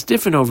hasam that's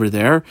different over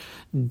there.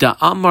 Da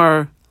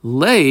amar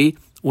lei,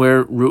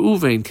 where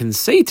Reuven can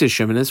say to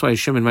Shimon, that's why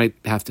Shimon might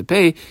have to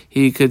pay,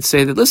 he could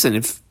say that, listen,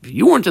 if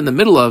you weren't in the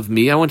middle of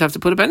me, I wouldn't have to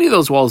put up any of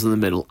those walls in the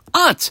middle.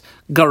 At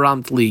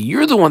garamtli,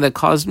 you're the one that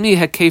caused me,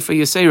 hekefa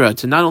yasera,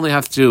 to not only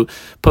have to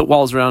put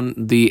walls around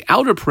the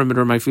outer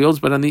perimeter of my fields,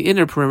 but on the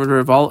inner perimeter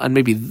of all, and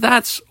maybe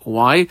that's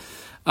why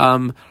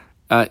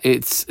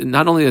it's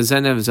not only a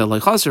zenev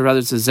v'zelei chaser, rather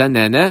it's a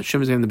zenene,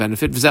 Shimon's getting the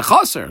benefit, v'zeh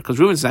chaser, because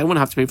Reuven says, I wouldn't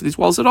have to pay for these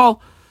walls at all.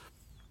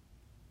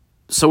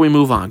 So we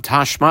move on.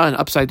 Tashma, an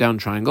upside down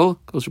triangle,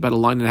 goes for about a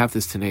line and a half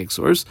this Tanaic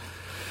source.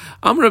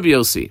 Rabbi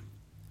Yossi,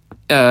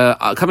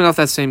 coming off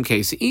that same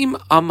case, Im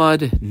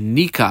Amad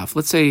Nikaf,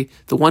 let's say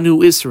the one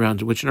who is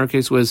surrounded, which in our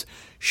case was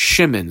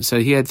Shimon.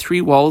 So he had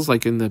three walls,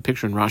 like in the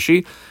picture in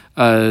Rashi,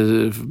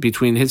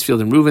 between his field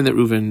and Reuven, that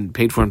Reuven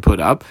paid for and put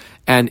up.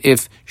 And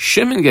if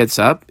Shimon gets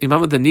up, Im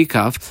Amad the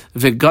Nikaf,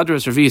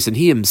 V'gadras Ravis, and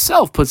he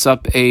himself puts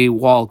up a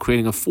wall,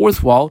 creating a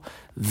fourth wall,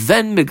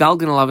 then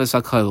Megalgan Alavis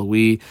HaKol,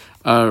 we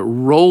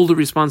roll the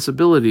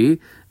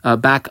responsibility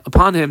back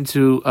upon him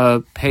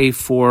to pay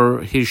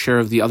for his share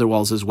of the other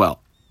walls as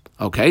well.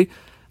 Okay,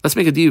 let's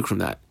make a diuk from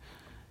that.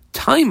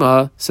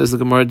 Taima, says the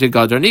Gemara, de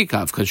Gadar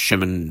Nikav, because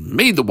Shimon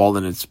made the wall,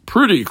 and it's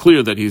pretty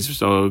clear that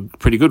he's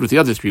pretty good with the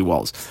other three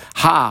walls.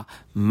 Ha,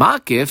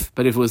 Makif,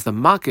 but if it was the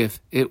Makif,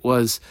 it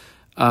was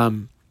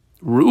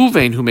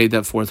Reuven who made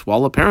that fourth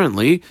wall.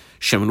 Apparently,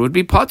 Shimon would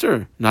be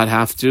pater, not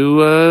have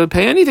to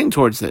pay anything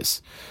towards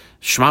this.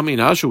 Shma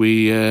mina, should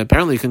we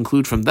apparently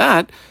conclude from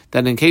that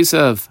in case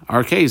of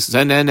our case,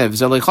 zenenev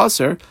zelei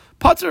chaser,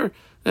 pater,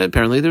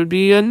 apparently there would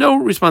be no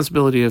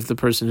responsibility of the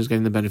person who's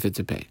getting the benefit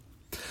to pay.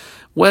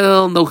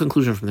 Well, no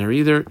conclusion from there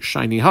either.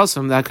 Shiny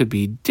hasam, that could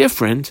be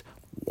different.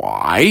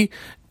 Why?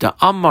 Da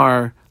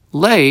amar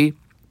lei,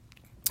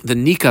 the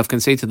Nikav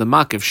can say to the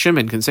Makif,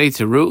 Shimon can say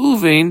to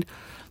Reuven,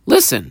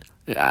 listen,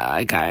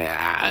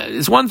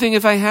 it's one thing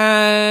if I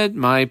had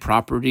my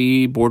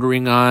property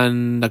bordering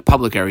on a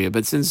public area,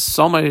 but since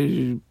all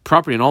my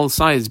property on all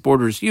sides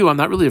borders you, I'm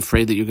not really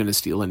afraid that you're going to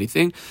steal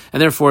anything.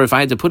 And therefore, if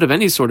I had to put up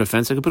any sort of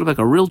fence, I could put up like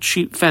a real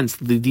cheap fence.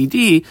 The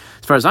DD,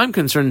 as far as I'm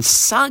concerned,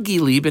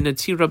 sagili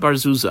benetira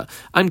barzuza.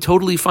 I'm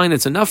totally fine.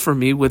 It's enough for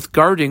me with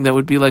guarding that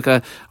would be like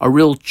a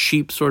real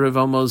cheap sort of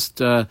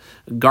almost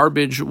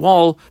garbage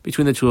wall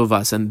between the two of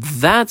us. And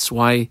that's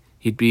why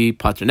he'd be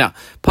pater. Now,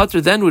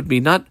 pater then would be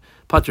not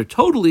pater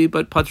totally,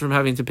 but pater from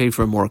having to pay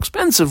for a more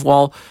expensive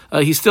wall.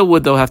 He still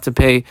would, though, have to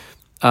pay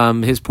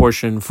his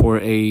portion for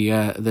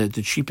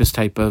the cheapest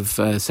type of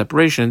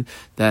separation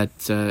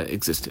that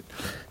existed.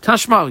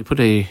 Tashma, we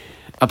put a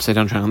upside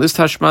down triangle on this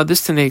Tashma.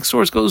 This Tanaic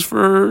source goes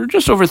for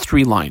just over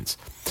 3 lines.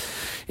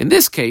 In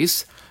this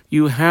case,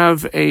 you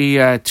have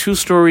a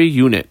 2-story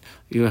unit.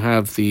 You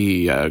have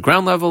the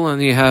ground level,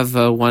 and you have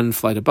one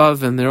flight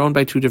above, and they're owned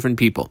by 2 different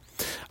people.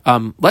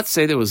 Let's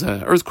say there was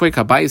an earthquake.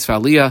 Habayis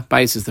v'aliyah.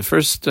 Bayis is the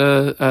first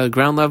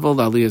ground level.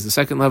 The aliyah is the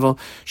second level.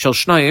 Shel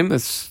shnayim,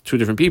 that's 2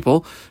 different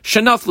people.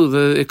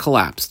 Shenaflu, it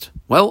collapsed.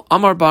 Well,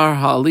 Amar bar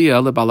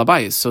ha'aliyah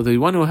lebalabayis. So the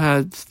one who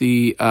had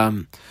the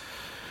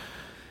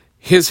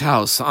his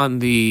house on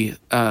the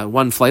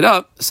one flight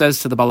up says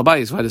to the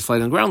balabayis who had his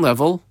flight on ground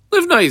level,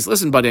 live nice.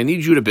 Listen, buddy, I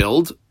need you to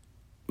build.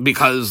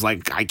 Because, I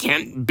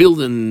can't build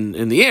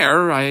in the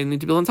air, I need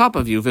to build on top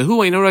of you.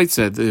 Who I know, right?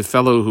 Said the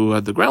fellow who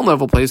had the ground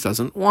level place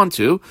doesn't want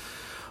to.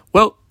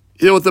 Well,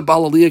 you know what the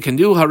Balaliyah can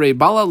do? Hare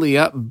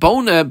Balaliyah,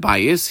 Bona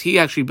Bayis, he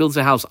actually builds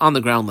a house on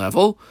the ground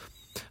level,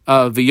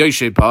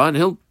 V'yoshepa, and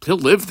he'll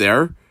live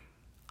there,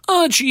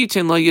 until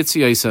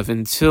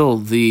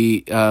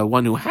the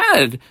one who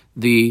had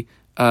the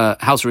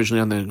house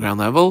originally on the ground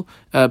level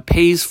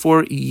pays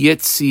for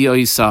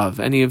Yitzi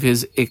any of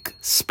his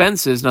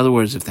expenses. In other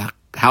words, if that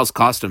house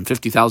cost him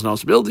 $50,000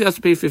 to build, he has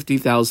to pay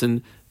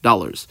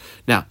 $50,000.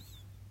 Now,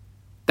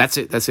 that's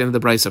it. That's the end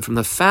of the brisa. From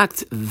the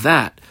fact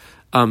that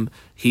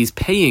he's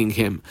paying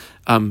him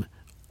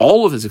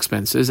all of his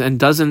expenses and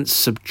doesn't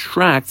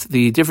subtract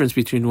the difference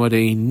between what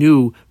a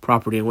new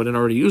property and what an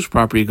already used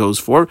property goes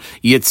for.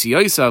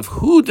 Yitziyosav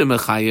hu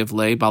demechayev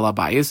le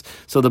balabayis.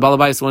 So the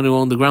balabayis, the one who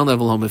owned the ground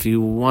level home, if he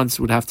wants,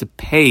 would have to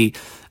pay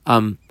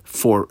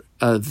for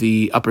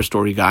the upper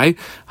story guy.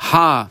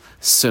 Ha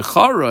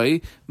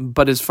secharoi.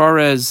 But as far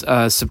as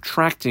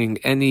subtracting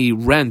any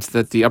rent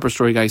that the upper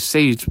story guy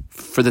saved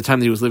for the time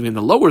that he was living in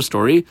the lower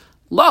story,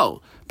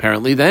 lo.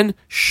 Apparently then,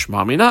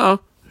 shma mina.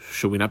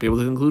 Should we not be able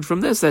to conclude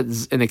from this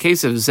that in a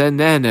case of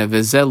zenen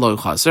v'zelo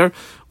chaser,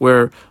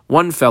 where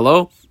one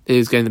fellow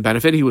is getting the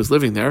benefit, he was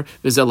living there,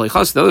 v'zelo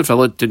chaser, the other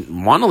fellow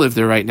didn't want to live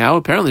there right now,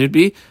 apparently it'd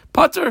be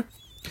pater.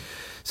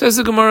 Says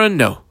the Gemara,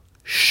 no.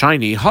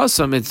 Shiny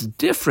hasam, it's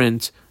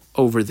different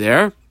over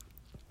there.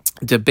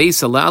 De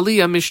beis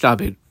aliyah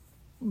mishtabed.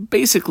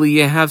 Basically,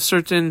 you have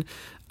certain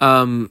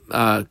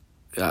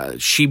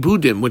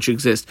shibudim which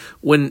exist.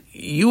 When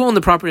you own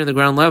the property on the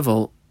ground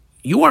level,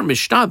 you are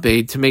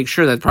mishtabed to make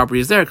sure that property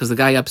is there, because the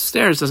guy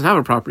upstairs doesn't have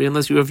a property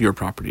unless you have your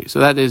property. So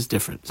that is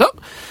different. So,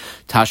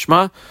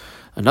 Tashma,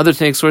 Another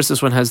Tanaic source,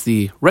 this one has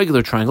the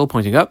regular triangle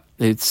pointing up.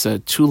 It's a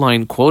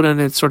 2-line quote,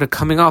 and it's sort of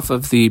coming off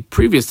of the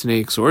previous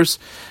Tanaic source,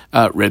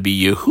 Rabbi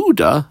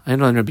Yehuda. I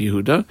know Rabbi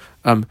Yehuda.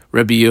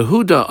 Rabbi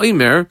Yehuda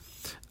Omer,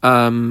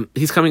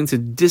 he's coming to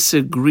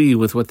disagree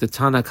with what the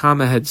Bava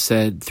Kama had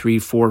said 3,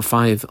 4,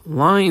 5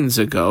 lines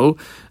ago,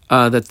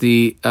 that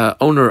the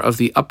owner of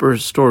the upper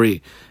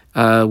story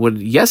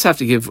would have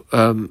to give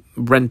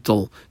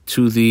rental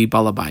to the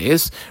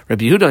balabayis.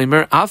 Rabbi Yehuda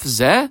Omer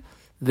Afzeh,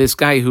 this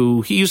guy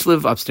who he used to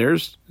live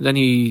upstairs, then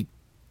he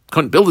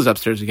couldn't build his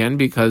upstairs again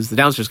because the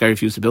downstairs guy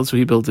refused to build, so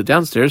he built it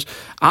downstairs.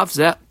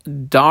 Afzeh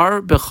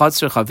dar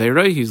bechatzer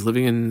chaveroi, he's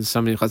living in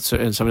somebody else's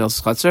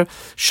chatzer.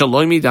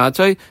 Shalomi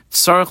datoi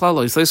tzarich la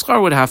lo yislei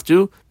schar, would have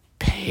to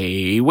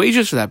pay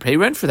wages for that, pay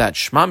rent for that.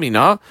 Shma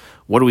mina.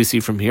 What do we see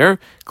from here?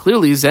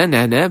 Clearly, if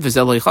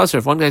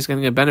one guy's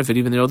getting a benefit,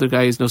 even the other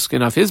guy has no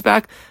skin off his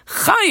back,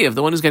 chayiv,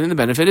 the one who's getting the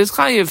benefit, is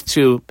chayiv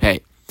to pay.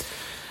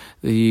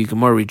 The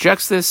Gemara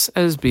rejects this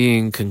as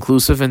being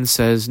conclusive and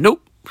says,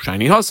 nope,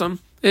 shiny hasam.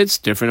 It's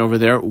different over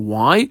there.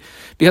 Why?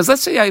 Because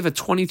let's say I have a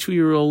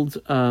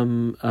 22-year-old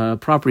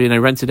property and I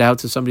rent it out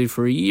to somebody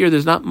for a year.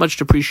 There's not much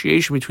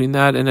depreciation between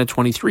that and a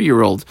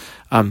 23-year-old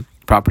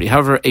property.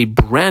 However, a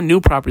brand new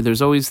property,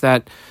 there's always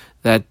that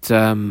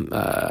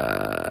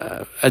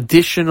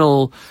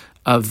additional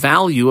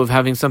value of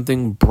having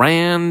something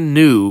brand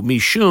new,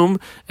 mishum,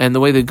 and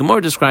the way the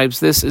Gemara describes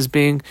this as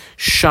being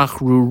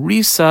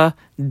shachrurisa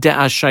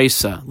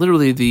de'ashaisa,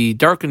 literally the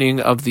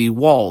darkening of the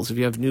walls. If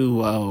you have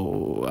new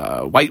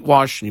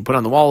whitewash and you put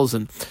on the walls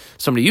and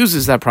somebody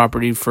uses that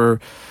property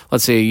for,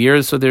 let's say, a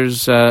year, so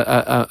there's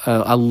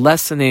a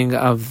lessening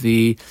of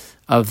the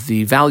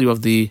value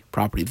of the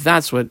property.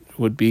 That's what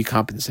would be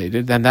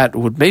compensated, and that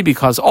would maybe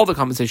cause all the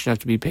compensation have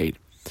to be paid.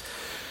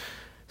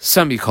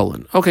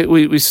 Semicolon. Okay,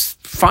 we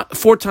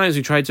 4 times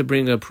we tried to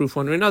bring a proof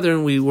one or another,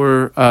 and we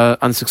were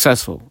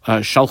unsuccessful.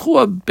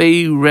 Shalchua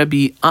Bei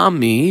Rebbe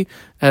Ami,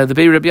 the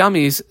Bei Rebbe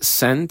Amis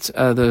sent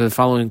the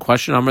following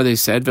question. Amar, they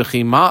said,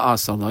 V'chi ma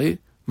asalai,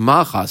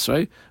 ma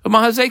chasrei,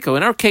 ma hazeko.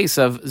 In our case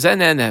of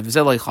zenenev,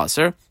 zelei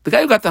chaser, the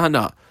guy who got the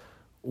hana,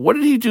 what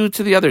did he do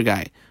to the other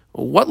guy?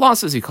 What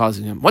loss is he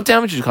causing him? What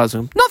damage is he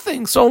causing him?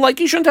 Nothing. So,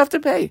 he shouldn't have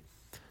to pay.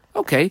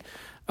 Okay.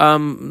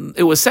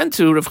 It was sent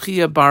to Rav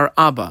Chia bar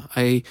Abba.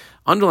 I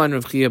underline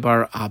Rav Chia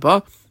bar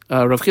Abba.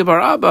 Rav Chia bar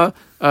Abba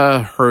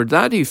heard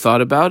that, he thought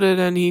about it,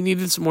 and he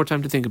needed some more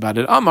time to think about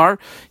it. Amar,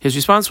 his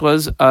response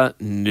was,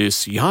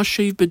 Nis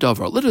yashev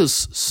bedavar. Let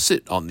us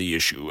sit on the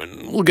issue,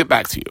 and we'll get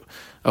back to you.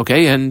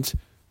 Okay, and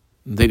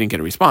they didn't get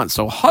a response.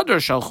 So Hadar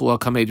Shalchua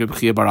Kamed Rav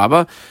Chia bar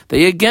Abba.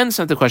 They again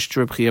sent the question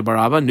to Rav Chia bar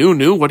Abba.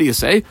 New, what do you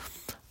say?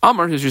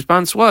 Amar, his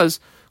response was,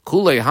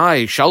 Kule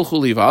hai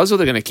shalchu livazo.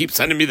 They're going to keep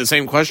sending me the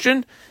same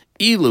question.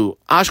 Ilu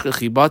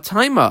ashkachi ba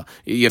taima.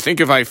 You think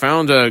if I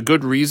found a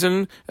good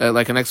reason,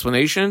 like an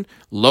explanation,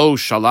 lo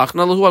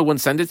shalachna lahu, I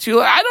wouldn't send it to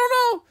you? I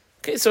don't know.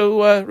 Okay,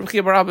 so Rav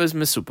Chia bar Abba is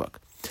misupak.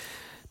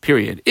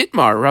 Period.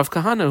 Itmar, Rav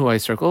Kahana, who I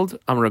circled,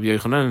 Amar Rabbi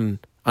Yochanan,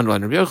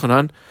 underline Rabbi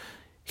Yochanan,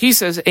 he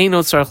says,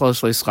 Eino tzarich lo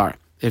shlei schar.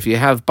 If you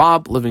have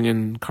Bob living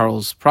in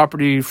Carl's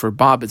property, for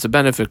Bob it's a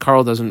benefit.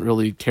 Carl doesn't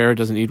really care,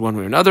 doesn't need one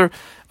way or another.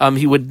 Bob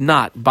would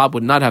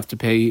not have to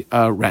pay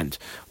rent.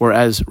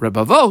 Whereas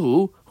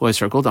Rebavohu, who I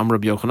circled,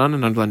 Rabbi Yochanan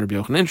and underline Rabbi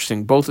Yochanan.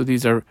 Interesting. Both of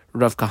these are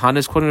Rav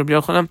Kahana's quoting Rabbi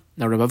Yochanan.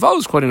 Now Rebavohu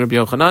is quoting Rabbi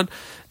Yochanan.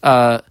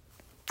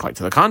 Quite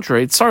to the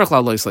contrary, tzarich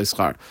lo shlei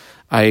schar.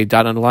 I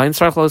underline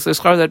tzarich lo shlei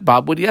schar that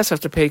Bob would have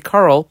to pay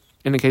Carl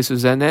in the case of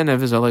Zenen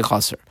of Zelei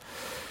Chaser.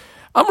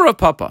 Rav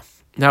Papa.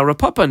 Now, Rav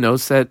Papa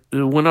notes that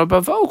when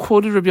Rebavo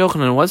quoted Rabbi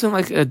Yochanan, it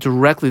wasn't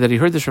directly that he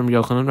heard this from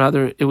Rabbi Yochanan,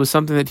 rather it was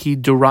something that he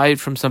derived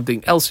from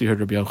something else he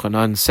heard Rabbi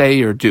Yochanan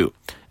say or do.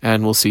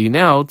 And we'll see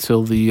now,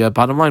 till the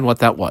bottom line, what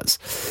that was.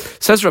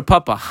 Says Rav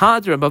Papa,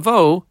 Had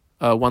Rebavo,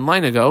 1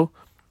 line ago,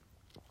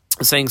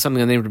 saying something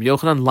in the name of Rabbi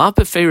Yochanan, La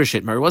Beferish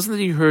Itmar. It wasn't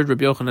that he heard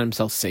Rabbi Yochanan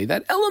himself say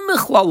that, Ela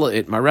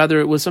Mechlala Itmar. Rather,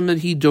 it was something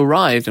that he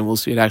derived, and we'll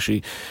see it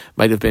actually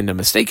might have been a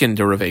mistaken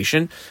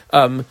derivation.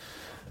 Kama,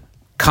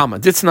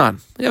 Ditznan.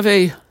 We have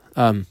a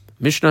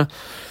Mishnah.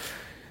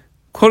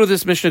 Quote of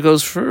this Mishnah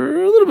goes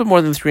for a little bit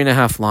more than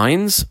 3.5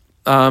 lines.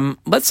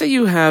 Let's say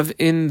you have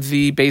in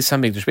the Beis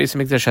HaMikdash. Beis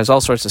HaMikdash has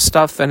all sorts of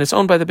stuff, and it's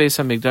owned by the Beis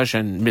HaMikdash,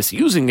 and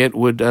misusing it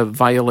would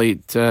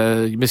violate,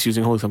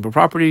 misusing Holy Temple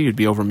property. You'd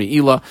be over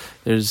Me'ilah.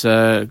 There's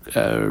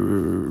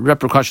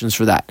repercussions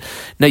for that.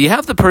 Now, you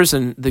have the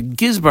person, the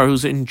Gizbar,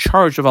 who's in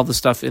charge of all the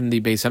stuff in the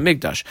Beis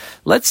HaMikdash.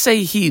 Let's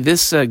say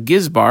this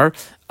Gizbar,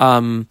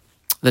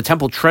 the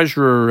temple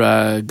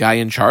treasurer guy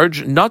in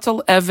charge,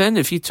 Natal Evan,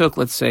 if he took,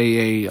 let's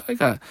say,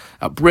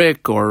 a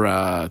brick or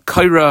a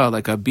kaira,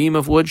 like a beam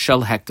of wood,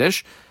 shel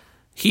hektish,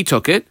 he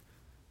took it.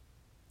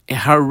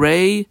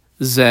 Hare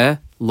ze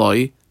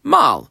loy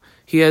mal.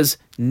 He has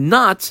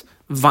not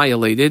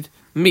violated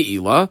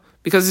Me'ilah,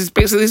 because he's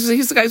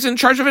the guy who's in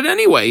charge of it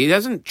anyway. He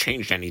hasn't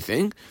changed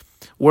anything.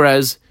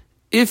 Whereas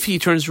if he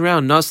turns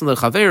around, Nasan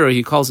lechavera,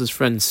 he calls his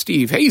friend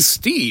Steve, hey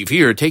Steve,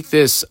 here, take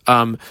this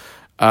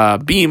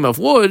beam of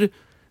wood,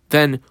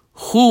 then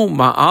hu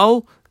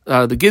ma'al,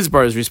 the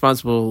Gizbar is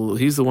responsible.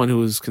 He's the one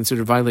who is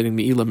considered violating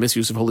Me'ilah,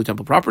 misuse of holy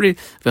temple property.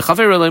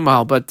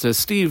 But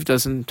Steve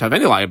doesn't have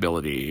any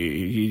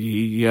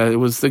liability. It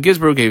was the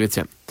Gizbar who gave it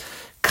to him.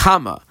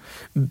 Kama.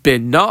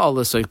 Bena,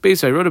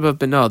 I wrote about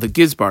Bena, the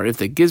Gizbar. If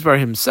the Gizbar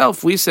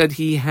himself, we said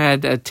he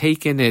had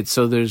taken it,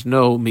 so there's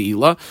no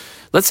Me'ilah.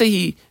 Let's say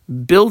he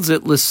builds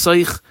it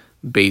l'seich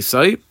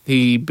beisai.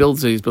 He's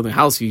building a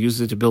house, he uses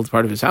it to build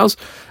part of his house.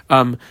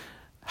 He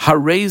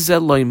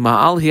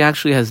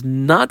actually has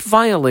not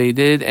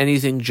violated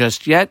anything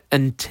just yet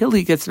until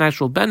he gets an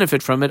actual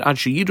benefit from it.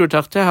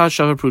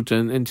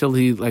 Until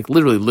he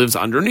literally lives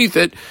underneath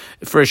it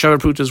for a shavar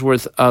pruta's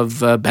worth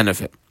of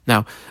benefit.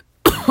 Now,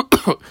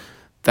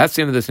 that's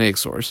the end of the Tanaic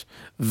source.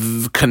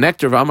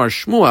 Connector of Amar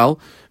Shmuel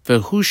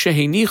v'hu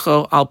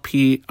shehenicho al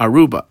pi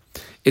aruba.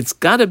 It's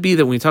got to be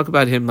that when we talk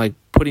about him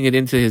putting it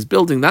into his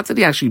building, not that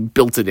he actually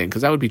built it in,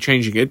 because that would be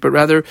changing it, but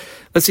rather,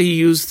 let's say he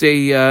used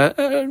a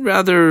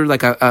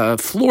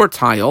floor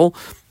tile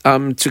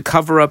to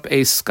cover up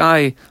a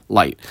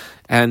skylight,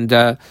 and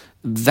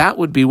that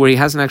would be where he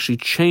hasn't actually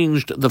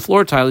changed the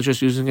floor tile; he's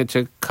just using it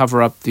to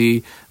cover up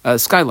the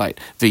skylight.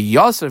 The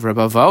Yosef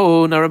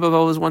Rebavo, now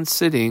Rebavo was once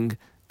sitting.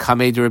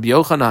 Kamei de Rabbi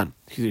Yochanan.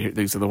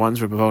 These are the ones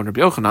Rebavo and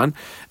Rabbi Yochanan.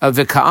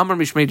 V'ka'amar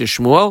mishmei de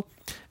Shmuel,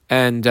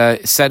 and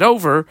said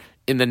over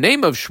in the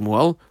name of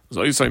Shmuel.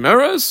 You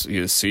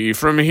see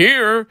from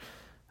here,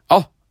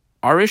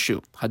 our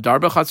issue. Hadar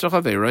b'chatzer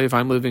chavera. If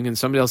I'm living in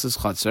somebody else's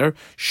chatzer,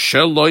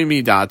 sheloi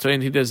midata,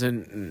 and he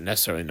doesn't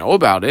necessarily know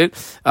about it.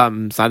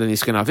 It's not any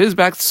skin off his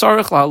back.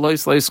 Sarich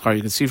la'alois le'schar.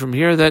 You can see from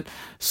here that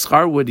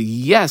schar would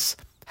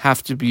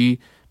have to be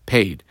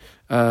paid.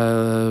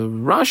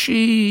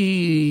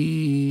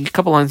 Rashi, a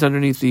couple lines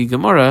underneath the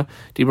Gemara,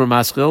 Dibur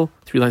Maskil,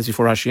 3 lines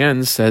before Rashi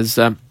ends, says,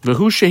 "V'hu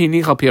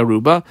shehinichal pi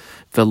aruba,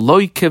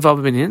 v'loi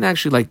kivav ben." He didn't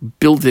actually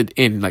build it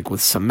in,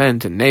 with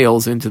cement and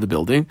nails into the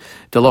building.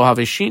 Delo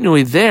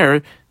haveshinui,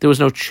 there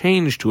was no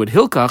change to it.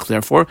 Hilkach,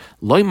 therefore,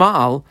 loi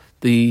ma'al,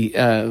 the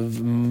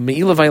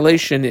Me'ilah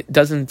violation, it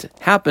doesn't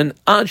happen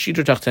on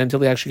Shiddur Tachta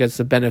until he actually gets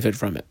the benefit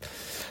from it.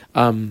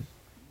 The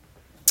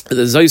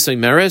Zoisei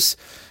Meres,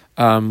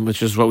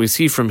 which is what we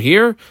see from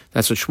here.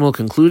 That's what Shmuel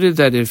concluded,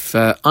 that if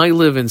I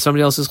live in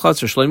somebody else's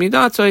chatzer, shleimi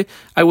datai,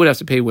 I would have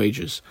to pay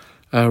wages.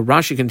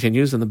 Rashi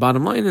continues on the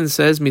bottom line and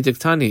says,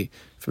 midiktani,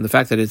 from the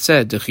fact that it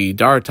said, dechi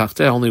dar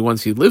tachteh, only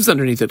once he lives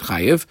underneath it,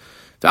 chayiv,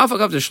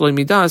 v'afakav de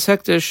shleimi das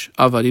hektish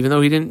avad, even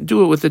though he didn't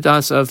do it with the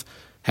das of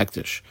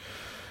hektish.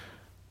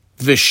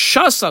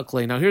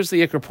 V'shasakle, now here's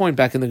the Yikr point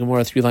back in the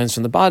Gemara, 3 lines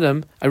from the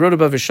bottom. I wrote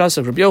about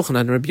V'shasak, Rabbi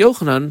Yochanan. Rabbi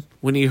Yochanan,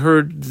 when he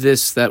heard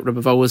this that Rabbi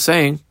Bava was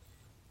saying,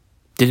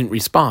 didn't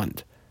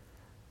respond.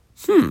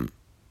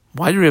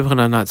 Why did Rabbi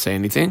Yochanan not say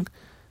anything?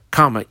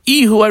 Kama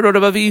ihu, I wrote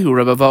about ihu,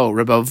 Rabbi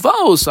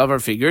Vo Savar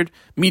figured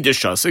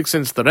midashasik,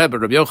 since the Rebbe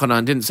Rabbi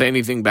Yochanan didn't say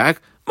anything back.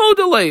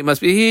 Modele,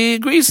 must be he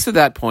agrees to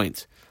that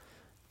point.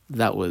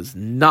 That was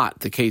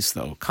not the case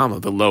though. Kama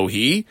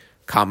velohi,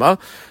 kama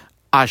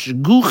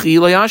ashguchi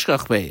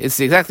le'ashkachbe. It's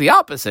exactly the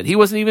opposite. He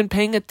wasn't even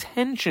paying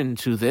attention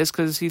to this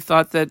because he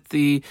thought that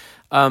the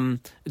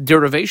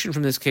derivation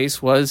from this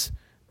case was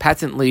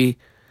patently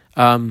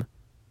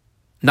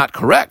not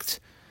correct.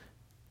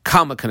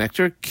 Comma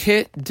connector,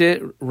 kit de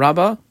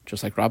rabba,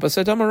 just like Rabba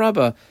said, Dama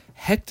Rabba,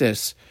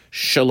 hektis,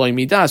 shaloi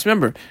midas.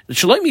 Remember, the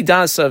shaloi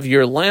midas of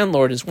your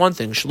landlord is one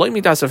thing. Shaloi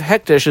midas of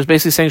hektish is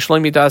basically saying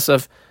shaloi midas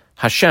of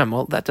Hashem.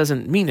 Well, that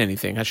doesn't mean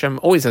anything. Hashem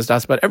always has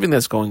das about everything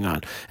that's going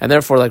on. And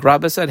therefore, like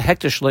Rabba said,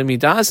 hektish shaloi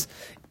midas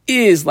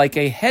is like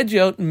a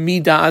hedyot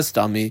midas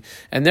dami.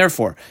 And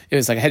therefore, if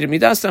it's like a hedyot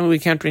midas dami, we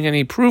can't bring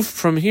any proof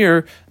from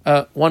here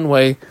one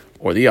way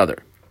or the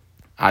other.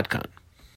 Adkan.